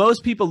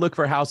 Most people look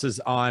for houses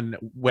on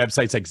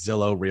websites like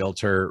Zillow,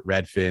 Realtor,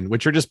 Redfin,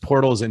 which are just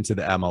portals into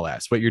the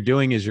MLS. What you're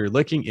doing is you're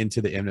looking into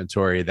the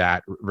inventory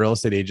that real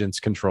estate agents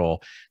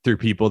control through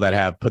people that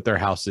have put their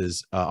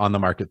houses on the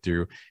market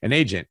through an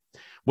agent.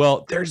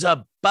 Well, there's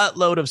a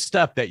buttload of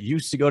stuff that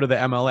used to go to the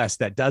MLS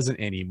that doesn't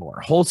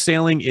anymore.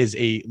 Wholesaling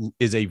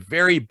is a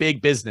very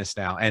big business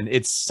now, and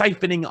it's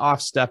siphoning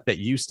off stuff that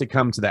used to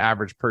come to the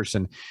average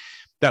person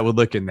that would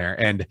look in there.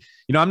 And,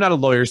 I'm not a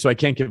lawyer, so I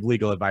can't give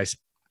legal advice.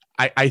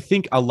 I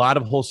think a lot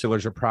of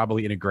wholesalers are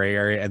probably in a gray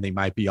area, and they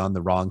might be on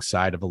the wrong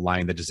side of a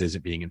line that just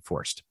isn't being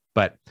enforced.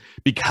 But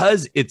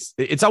because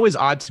it's always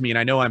odd to me, and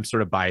I know I'm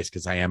sort of biased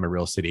because I am a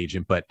real estate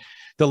agent, but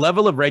the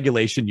level of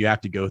regulation you have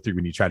to go through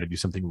when you try to do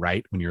something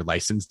right when you're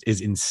licensed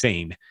is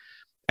insane.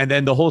 And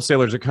then the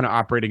wholesalers are kind of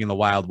operating in the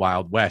wild,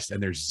 wild west,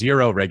 and there's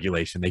zero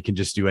regulation. They can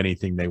just do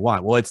anything they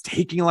want. Well, it's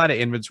taking a lot of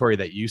inventory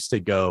that used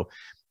to go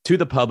to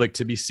the public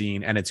to be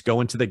seen, and it's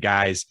going to the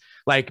guys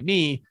like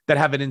me that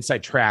have an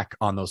inside track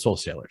on those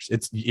wholesalers.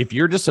 If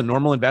you're just a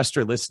normal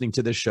investor listening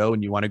to this show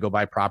and you want to go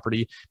buy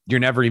property, you're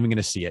never even going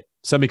to see it.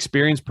 Some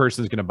experienced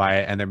person is going to buy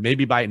it, and they're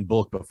maybe buy it in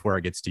bulk before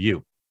it gets to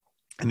you.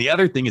 And the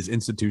other thing is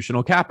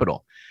institutional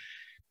capital.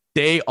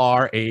 They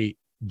are a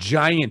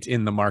giant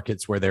in the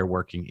markets where they're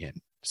working in.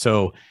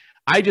 So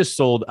I just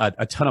sold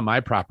a ton of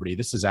my property.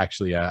 This is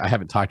actually, I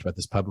haven't talked about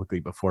this publicly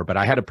before, but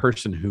I had a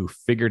person who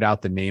figured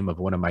out the name of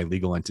one of my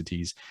legal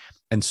entities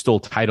and stole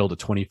title to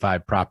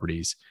 25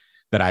 properties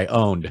that I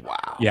owned.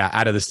 Wow. Yeah,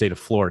 out of the state of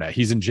Florida.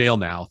 He's in jail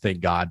now, thank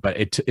God. But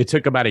it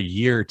took about a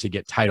year to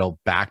get title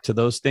back to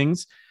those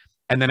things.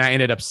 And then I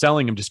ended up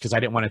selling them just because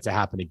I didn't want it to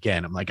happen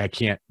again. I'm like, I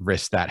can't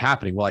risk that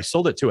happening. Well, I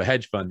sold it to a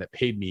hedge fund that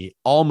paid me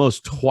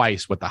almost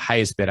twice what the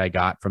highest bid I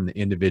got from the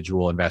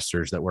individual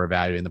investors that were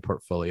evaluating the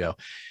portfolio.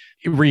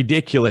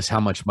 Ridiculous how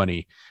much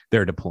money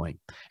they're deploying.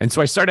 And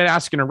so I started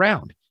asking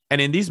around. And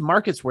in these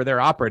markets where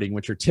they're operating,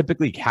 which are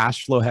typically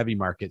cash flow heavy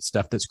markets,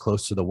 stuff that's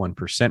close to the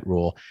 1%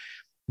 rule,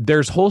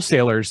 there's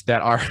wholesalers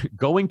that are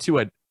going to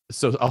a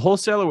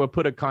wholesaler will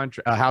put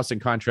a house in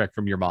contract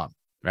from your mom,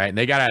 right? And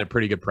they got it at a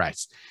pretty good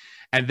price.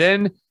 And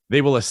then they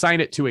will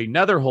assign it to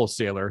another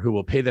wholesaler who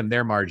will pay them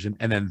their margin.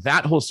 And then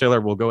that wholesaler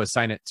will go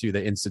assign it to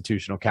the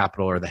institutional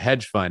capital or the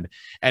hedge fund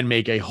and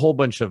make a whole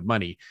bunch of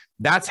money.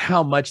 That's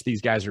how much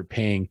these guys are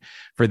paying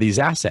for these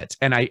assets.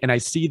 And I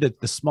see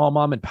that the small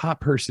mom and pop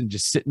person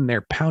just sitting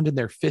there pounding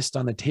their fist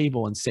on the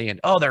table and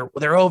saying, oh,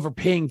 they're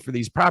overpaying for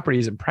these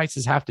properties and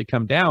prices have to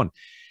come down.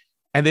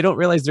 And they don't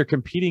realize they're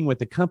competing with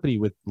the company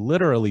with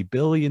literally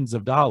billions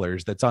of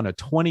dollars that's on a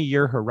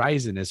 20-year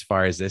horizon as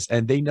far as this.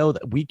 And they know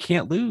that we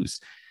can't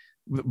lose.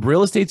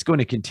 Real estate's going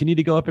to continue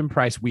to go up in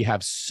price. We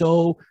have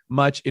so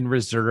much in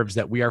reserves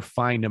that we are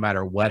fine no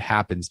matter what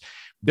happens.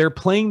 They're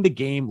playing the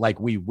game like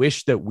we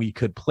wish that we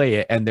could play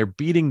it, and they're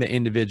beating the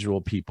individual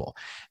people.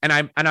 And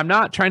I'm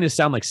not trying to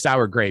sound like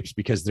sour grapes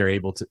because they're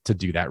able to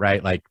do that,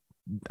 right? Like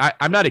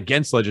I'm not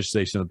against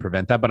legislation to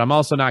prevent that, but I'm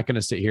also not going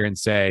to sit here and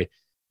say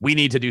we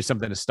need to do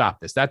something to stop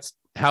this. That's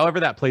however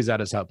that plays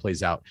out is how it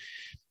plays out.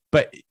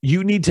 But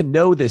you need to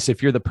know this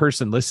if you're the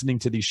person listening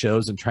to these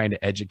shows and trying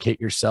to educate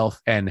yourself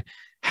and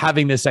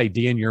having this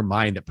idea in your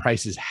mind that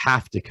prices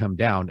have to come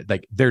down.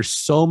 Like there's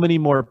so many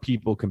more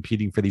people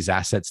competing for these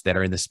assets that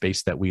are in the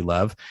space that we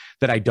love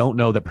that I don't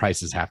know that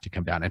prices have to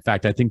come down. In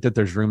fact, I think that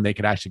there's room they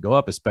could actually go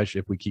up, especially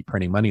if we keep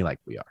printing money like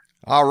we are.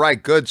 All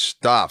right, good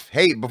stuff.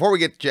 Hey, before we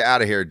get you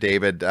out of here,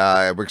 David,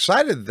 we're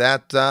excited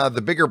that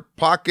the Bigger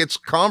Pockets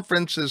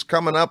Conference is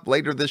coming up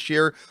later this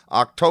year,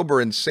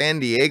 October in San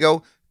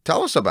Diego.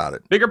 Tell us about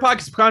it. Bigger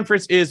Pockets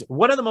Conference is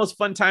one of the most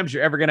fun times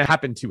you're ever going to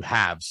happen to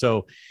have.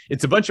 So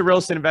it's a bunch of real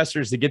estate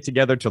investors that get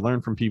together to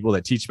learn from people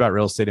that teach about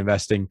real estate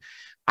investing.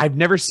 I've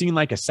never seen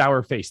like a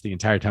sour face the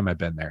entire time I've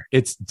been there.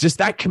 It's just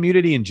that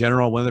community in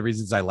general. One of the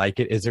reasons I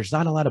like it is there's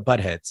not a lot of butt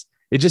heads.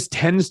 It just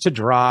tends to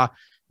draw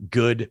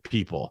good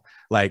people.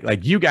 Like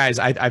you guys,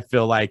 I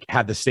feel like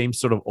have the same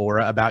sort of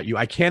aura about you.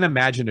 I can't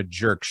imagine a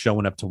jerk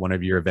showing up to one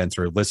of your events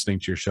or listening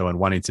to your show and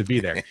wanting to be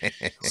there.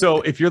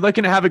 So if you're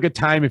looking to have a good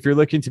time, if you're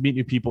looking to meet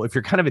new people, if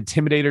you're kind of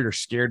intimidated or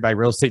scared by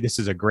real estate, this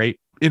is a great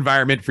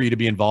environment for you to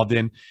be involved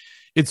in.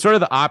 It's sort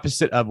of the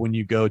opposite of when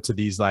you go to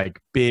these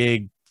like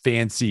big,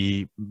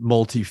 fancy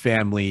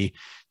multifamily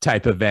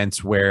type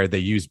events where they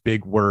use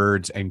big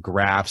words and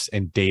graphs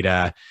and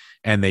data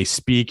and they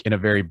speak in a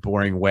very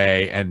boring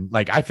way. And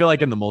like, I feel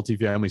like in the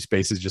multifamily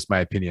space is just my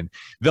opinion.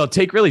 They'll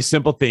take really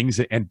simple things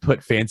and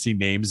put fancy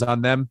names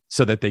on them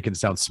so that they can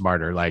sound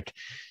smarter. Like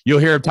you'll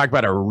hear them talk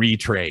about a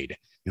retrade.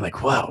 You're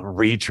like, wow,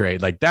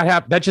 retrade like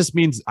that. That just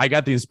means I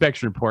got the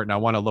inspection report and I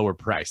want a lower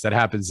price. That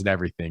happens in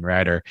everything,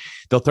 right? Or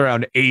they'll throw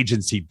around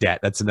agency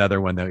debt. That's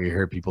another one that you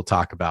hear people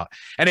talk about.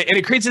 And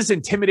it creates this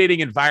intimidating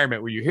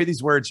environment where you hear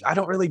these words. I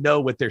don't really know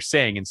what they're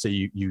saying. And so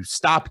you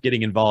stop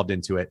getting involved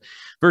into it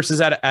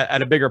versus at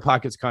a Bigger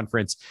Pockets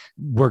conference.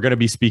 We're going to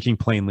be speaking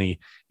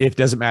plainly. It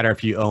doesn't matter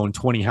if you own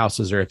 20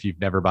 houses or if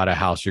you've never bought a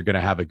house, you're going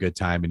to have a good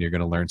time and you're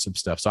going to learn some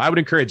stuff. So I would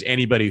encourage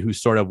anybody who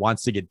sort of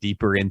wants to get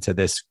deeper into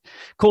this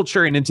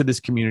culture and into this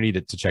community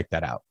to check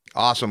that out.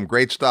 Awesome.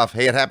 Great stuff.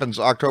 Hey, it happens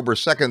October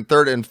 2nd,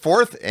 3rd, and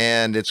 4th,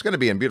 and it's going to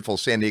be in beautiful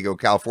San Diego,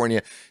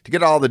 California. To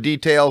get all the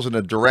details and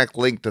a direct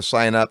link to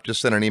sign up,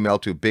 just send an email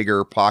to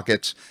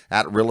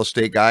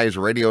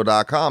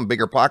biggerpockets@realestateguysradio.com.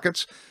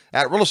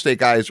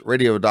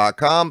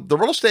 biggerpockets@realestateguysradio.com. The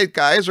Real Estate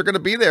Guys are going to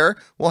be there.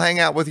 We'll hang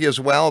out with you as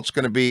well. It's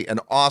going to be an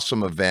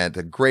awesome event,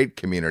 a great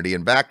community.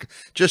 And back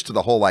just to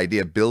the whole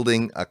idea of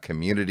building a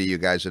community, you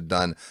guys have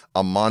done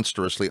a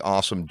monstrously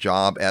awesome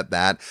job at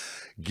that.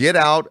 Get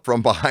out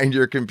from behind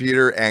your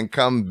computer and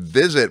come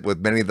visit with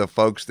many of the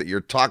folks that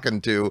you're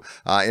talking to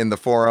in the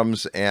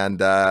forums.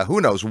 And who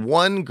knows,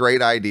 one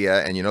great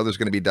idea, and you know there's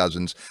going to be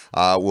dozens,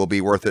 will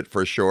be worth it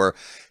for sure.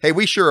 Hey,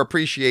 we sure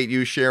appreciate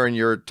you sharing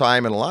your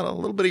time and a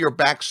little bit of your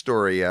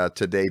backstory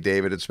today,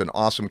 David. It's been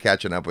awesome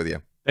catching up with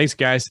you. Thanks,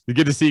 guys.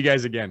 Good to see you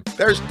guys again.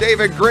 There's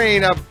David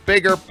Greene of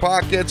Bigger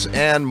Pockets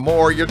and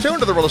more. You're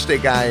tuned to the Real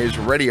Estate Guys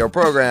radio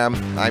program.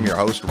 I'm your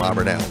host,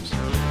 Robert Helms.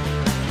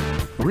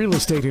 Real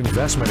estate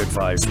investment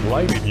advice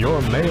right in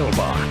your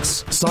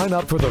mailbox. Sign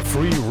up for the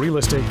free Real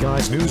Estate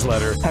Guys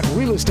newsletter at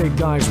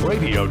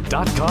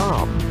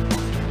realestateguysradio.com.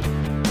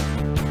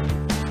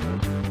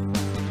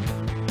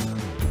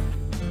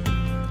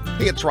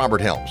 Hey, it's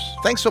Robert Helms.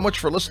 Thanks so much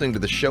for listening to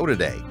the show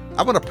today.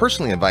 I want to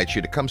personally invite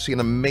you to come see an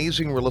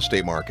amazing real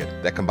estate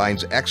market that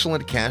combines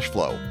excellent cash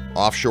flow,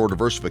 offshore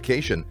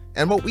diversification,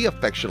 and what we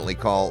affectionately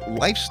call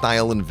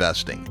lifestyle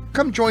investing.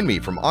 Come join me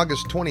from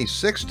August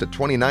 26th to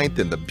 29th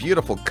in the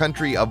beautiful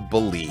country of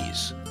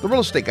Belize. The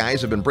Real Estate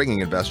Guys have been bringing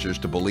investors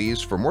to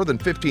Belize for more than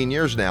 15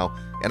 years now,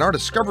 and our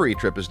discovery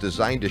trip is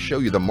designed to show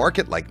you the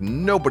market like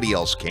nobody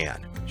else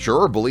can.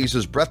 Sure, Belize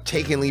is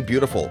breathtakingly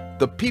beautiful,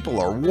 the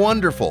people are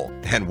wonderful,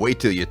 and wait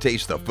till you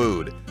taste the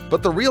food.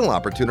 But the real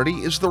opportunity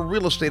is the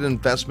real estate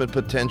investment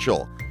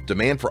potential.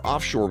 Demand for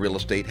offshore real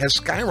estate has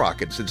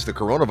skyrocketed since the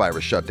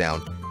coronavirus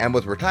shutdown, and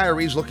with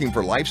retirees looking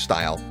for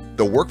lifestyle,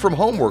 the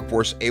work-from-home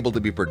workforce able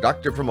to be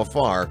productive from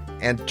afar,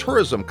 and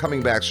tourism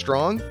coming back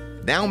strong,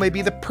 now may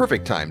be the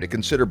perfect time to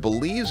consider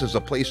Belize as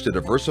a place to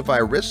diversify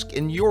risk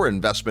in your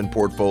investment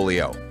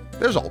portfolio.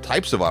 There's all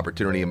types of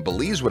opportunity in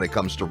Belize when it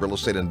comes to real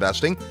estate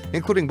investing,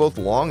 including both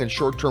long and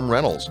short-term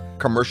rentals,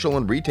 commercial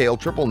and retail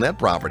triple net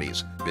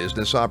properties,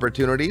 business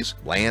opportunities,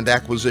 land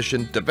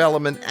acquisition,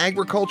 development,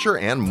 agriculture,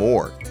 and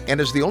more. And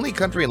as the only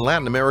country in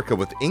Latin America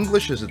with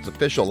English as its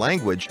official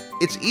language,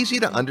 it's easy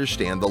to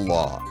understand the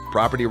law.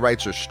 Property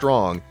rights are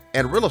strong,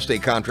 and real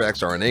estate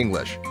contracts are in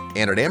English.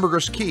 And at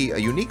Ambergris Caye, a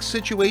unique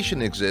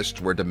situation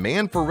exists where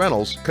demand for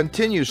rentals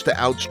continues to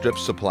outstrip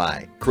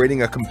supply,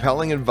 creating a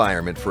compelling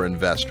environment for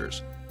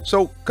investors.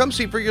 So come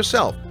see for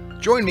yourself.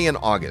 Join me in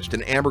August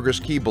in Ambergris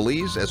Caye,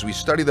 Belize, as we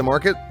study the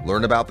market,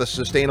 learn about the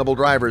sustainable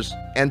drivers,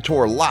 and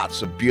tour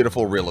lots of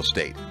beautiful real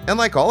estate. And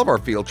like all of our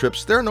field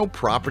trips, there are no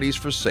properties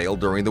for sale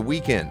during the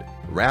weekend.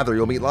 Rather,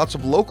 you'll meet lots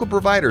of local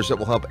providers that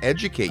will help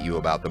educate you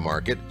about the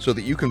market so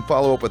that you can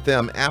follow up with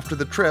them after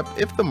the trip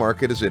if the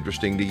market is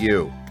interesting to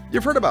you.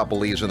 You've heard about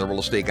Belize and the Real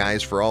Estate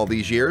Guys for all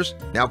these years.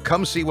 Now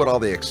come see what all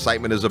the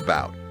excitement is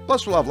about.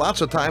 Plus, we'll have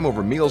lots of time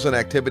over meals and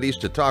activities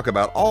to talk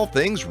about all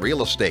things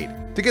real estate.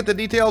 To get the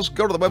details,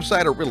 go to the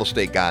website at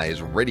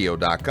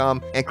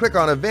realestateguysradio.com and click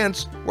on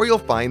events where you'll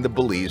find the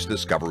Belize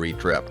Discovery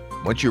Trip.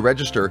 Once you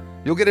register,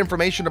 you'll get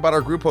information about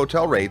our group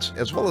hotel rates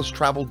as well as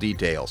travel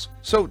details.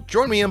 So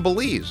join me in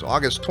Belize,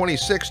 August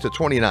 26th to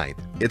 29th.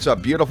 It's a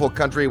beautiful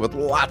country with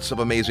lots of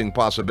amazing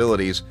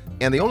possibilities,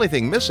 and the only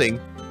thing missing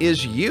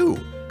is you.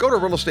 Go to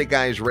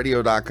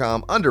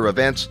realestateguysradio.com under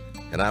events,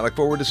 and I look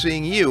forward to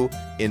seeing you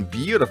in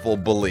beautiful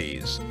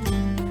Belize.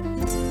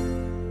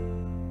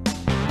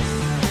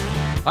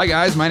 Hi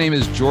guys, my name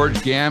is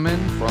George Gammon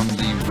from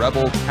the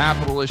Rebel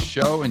Capitalist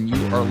Show, and you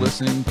are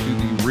listening to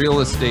the Real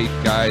Estate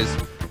Guys,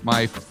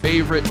 my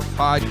favorite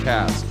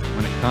podcast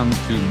when it comes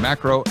to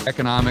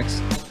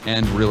macroeconomics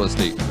and real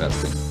estate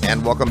investing.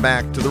 And welcome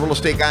back to the Real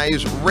Estate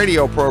Guys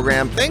radio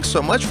program. Thanks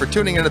so much for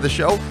tuning into the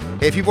show.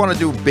 If you want to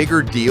do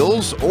bigger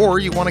deals or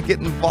you want to get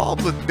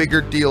involved with bigger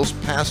deals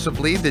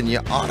passively, then you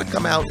ought to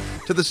come out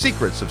to the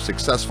Secrets of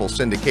Successful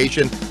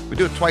Syndication. We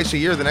do it twice a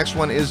year. The next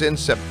one is in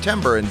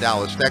September in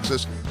Dallas,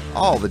 Texas.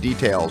 All the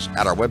details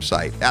at our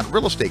website at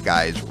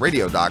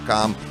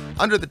realestateguysradio.com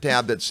under the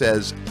tab that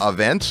says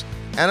Events.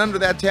 And under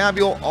that tab,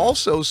 you'll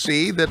also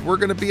see that we're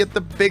going to be at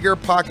the Bigger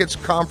Pockets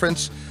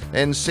Conference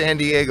in San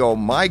Diego.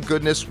 My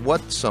goodness,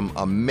 what some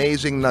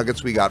amazing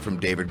nuggets we got from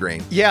David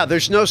Greene. Yeah,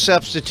 there's no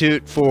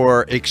substitute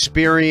for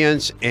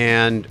experience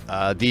and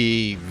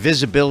the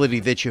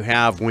visibility that you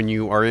have when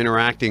you are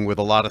interacting with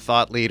a lot of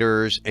thought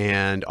leaders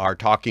and are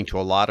talking to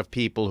a lot of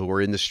people who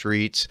are in the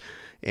streets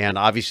And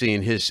obviously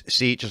in his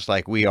seat, just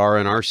like we are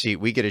in our seat,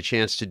 we get a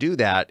chance to do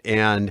that.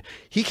 And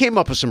he came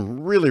up with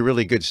some really,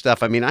 really good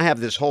stuff. I mean, I have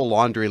this whole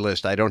laundry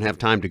list I don't have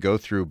time to go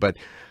through, but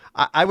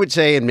I would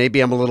say, and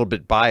maybe I'm a little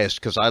bit biased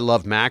because I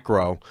love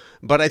macro,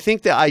 but I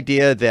think the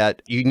idea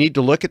that you need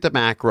to look at the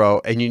macro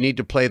and you need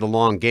to play the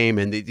long game,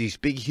 and these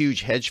big,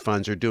 huge hedge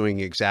funds are doing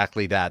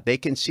exactly that. They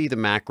can see the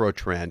macro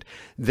trend.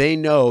 They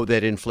know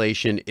that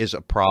inflation is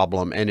a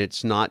problem and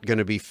it's not going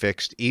to be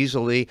fixed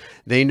easily.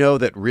 They know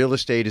that real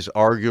estate is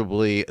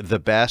arguably the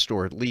best,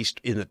 or at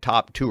least in the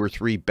top 2 or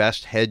 3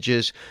 best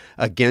hedges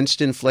against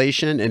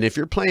inflation. And if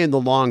you're playing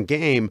the long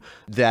game,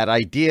 that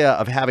idea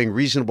of having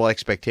reasonable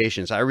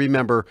expectations. I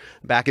remember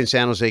back in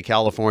San Jose,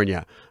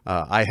 California,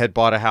 I had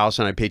bought a house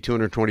and I paid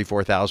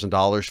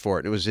 $224,000 for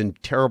it. It was in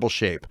terrible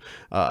shape.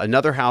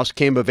 Another house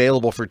came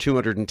available for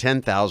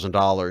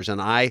 $210,000, and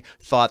I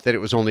thought that it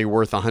was only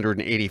worth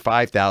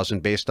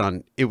 $185,000 based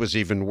on it was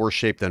even worse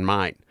shape than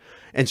mine.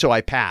 And so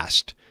I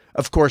passed.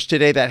 Of course,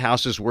 today that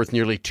house is worth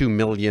nearly $2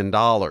 million,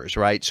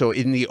 right? So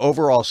in the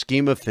overall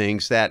scheme of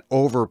things, that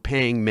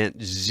overpaying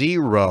meant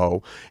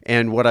zero.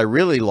 And what I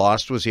really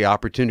lost was the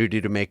opportunity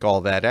to make all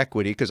that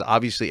equity, because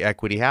obviously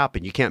equity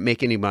happened. You can't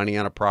make any money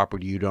on a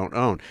property you don't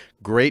own.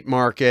 Great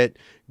market,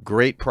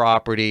 great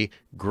property,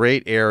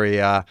 great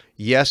area.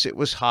 Yes, it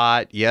was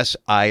hot. Yes,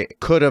 I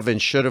could have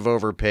and should have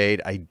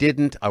overpaid. I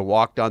didn't. I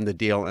walked on the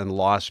deal and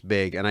lost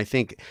big. And I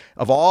think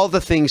of all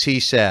the things he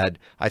said,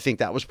 I think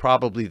that was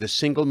probably the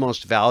single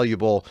most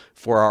valuable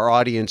for our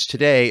audience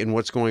today and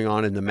what's going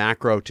on in the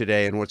macro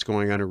today and what's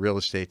going on in real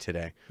estate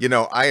today. You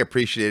know, I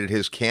appreciated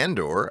his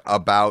candor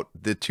about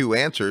the 2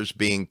 answers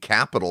being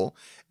capital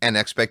and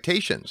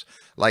expectations.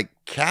 Like,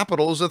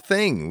 capital is a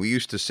thing. We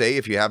used to say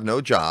if you have no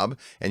job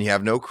and you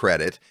have no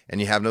credit and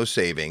you have no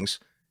savings,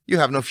 you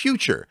have no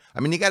future.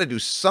 I mean, you got to do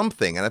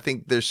something. And I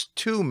think there's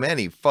too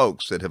many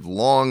folks that have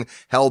long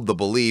held the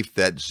belief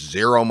that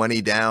zero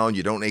money down,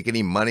 you don't make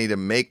any money to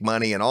make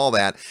money and all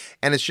that.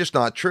 And it's just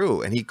not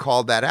true. And he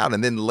called that out.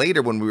 And then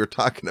later when we were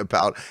talking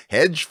about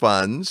hedge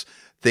funds,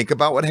 think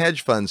about what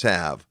hedge funds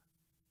have.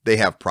 They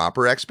have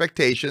proper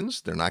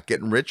expectations. They're not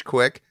getting rich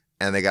quick,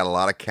 and they got a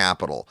lot of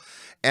capital.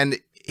 And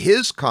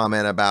his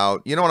comment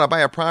about, you know, when I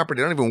buy a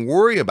property, I don't even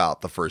worry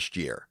about the first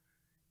year.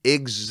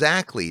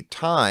 Exactly.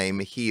 Time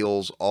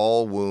heals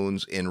all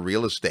wounds in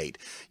real estate.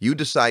 You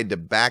decide to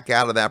back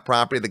out of that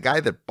property. The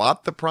guy that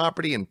bought the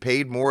property and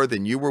paid more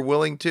than you were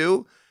willing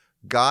to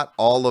got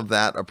all of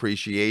that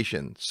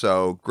appreciation.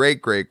 So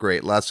great, great,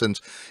 great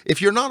lessons.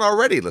 If you're not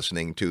already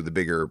listening to the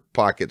Bigger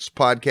Pockets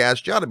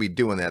podcast, you ought to be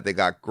doing that. They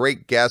got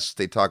great guests.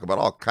 They talk about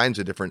all kinds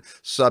of different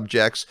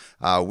subjects.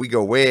 We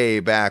go way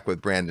back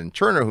with Brandon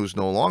Turner, who's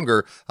no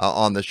longer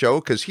on the show,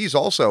 because he's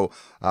also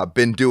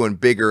been doing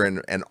bigger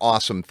and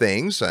awesome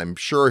things. I'm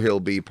sure he'll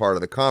be part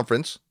of the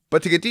conference.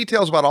 But to get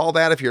details about all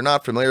that, if you're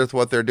not familiar with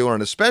what they're doing,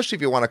 and especially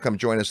if you want to come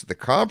join us at the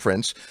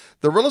conference,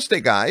 the Real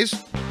Estate Guys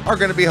are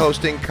going to be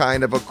hosting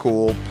kind of a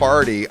cool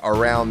party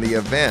around the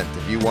event.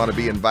 If you want to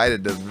be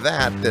invited to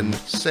that, then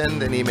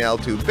send an email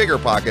to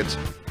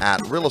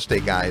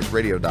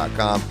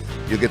biggerpockets@realestateguysradio.com.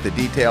 You'll get the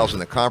details in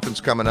the conference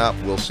coming up.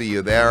 We'll see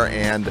you there,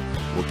 and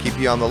we'll keep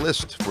you on the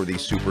list for the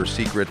super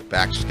secret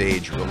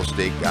backstage Real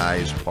Estate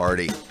Guys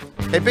party.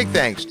 Hey, big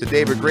thanks to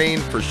David Greene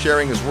for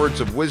sharing his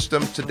words of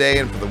wisdom today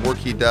and for the work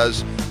he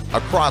does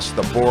across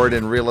the board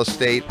in real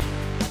estate.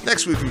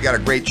 Next week, we've got a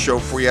great show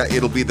for you.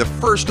 It'll be the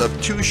first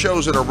of 2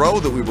 shows in a row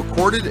that we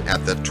recorded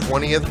at the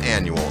 20th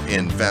Annual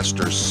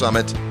Investor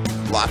Summit.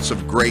 Lots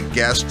of great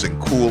guests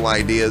and cool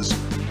ideas.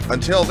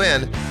 Until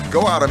then,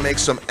 go out and make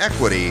some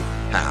equity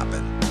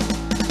happen.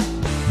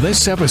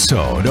 This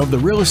episode of the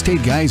Real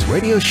Estate Guys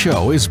radio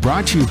show is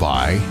brought to you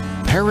by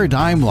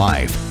Paradigm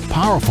Life.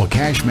 Powerful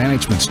cash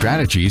management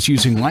strategies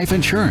using life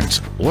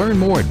insurance. Learn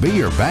more at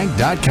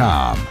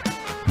beyourbank.com.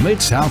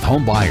 Mid-South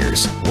Home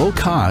Buyers.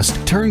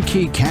 Low-cost,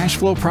 turnkey cash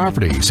flow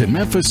properties in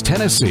Memphis,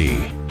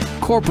 Tennessee.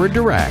 Corporate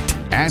Direct.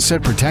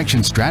 Asset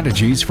protection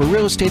strategies for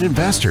real estate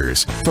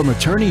investors from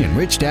attorney and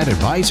rich dad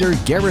advisor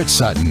Garrett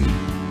Sutton.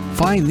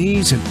 Find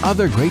these and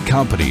other great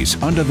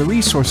companies under the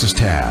Resources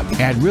tab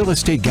at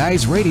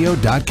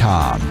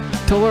realestateguysradio.com.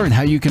 To learn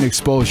how you can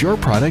expose your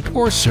product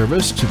or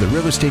service to the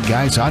Real Estate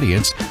Guys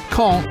audience,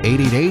 call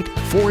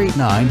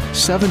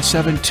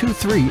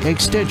 888-489-7723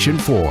 extension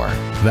 4.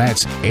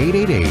 That's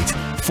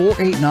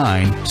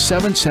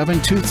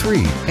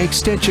 888-489-7723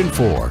 extension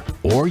 4.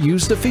 Or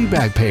use the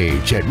feedback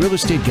page at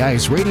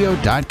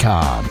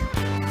realestateguysradio.com.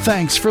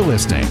 Thanks for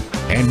listening,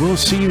 and we'll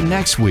see you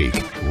next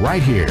week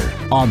right here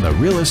on the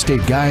Real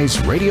Estate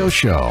Guys Radio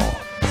Show.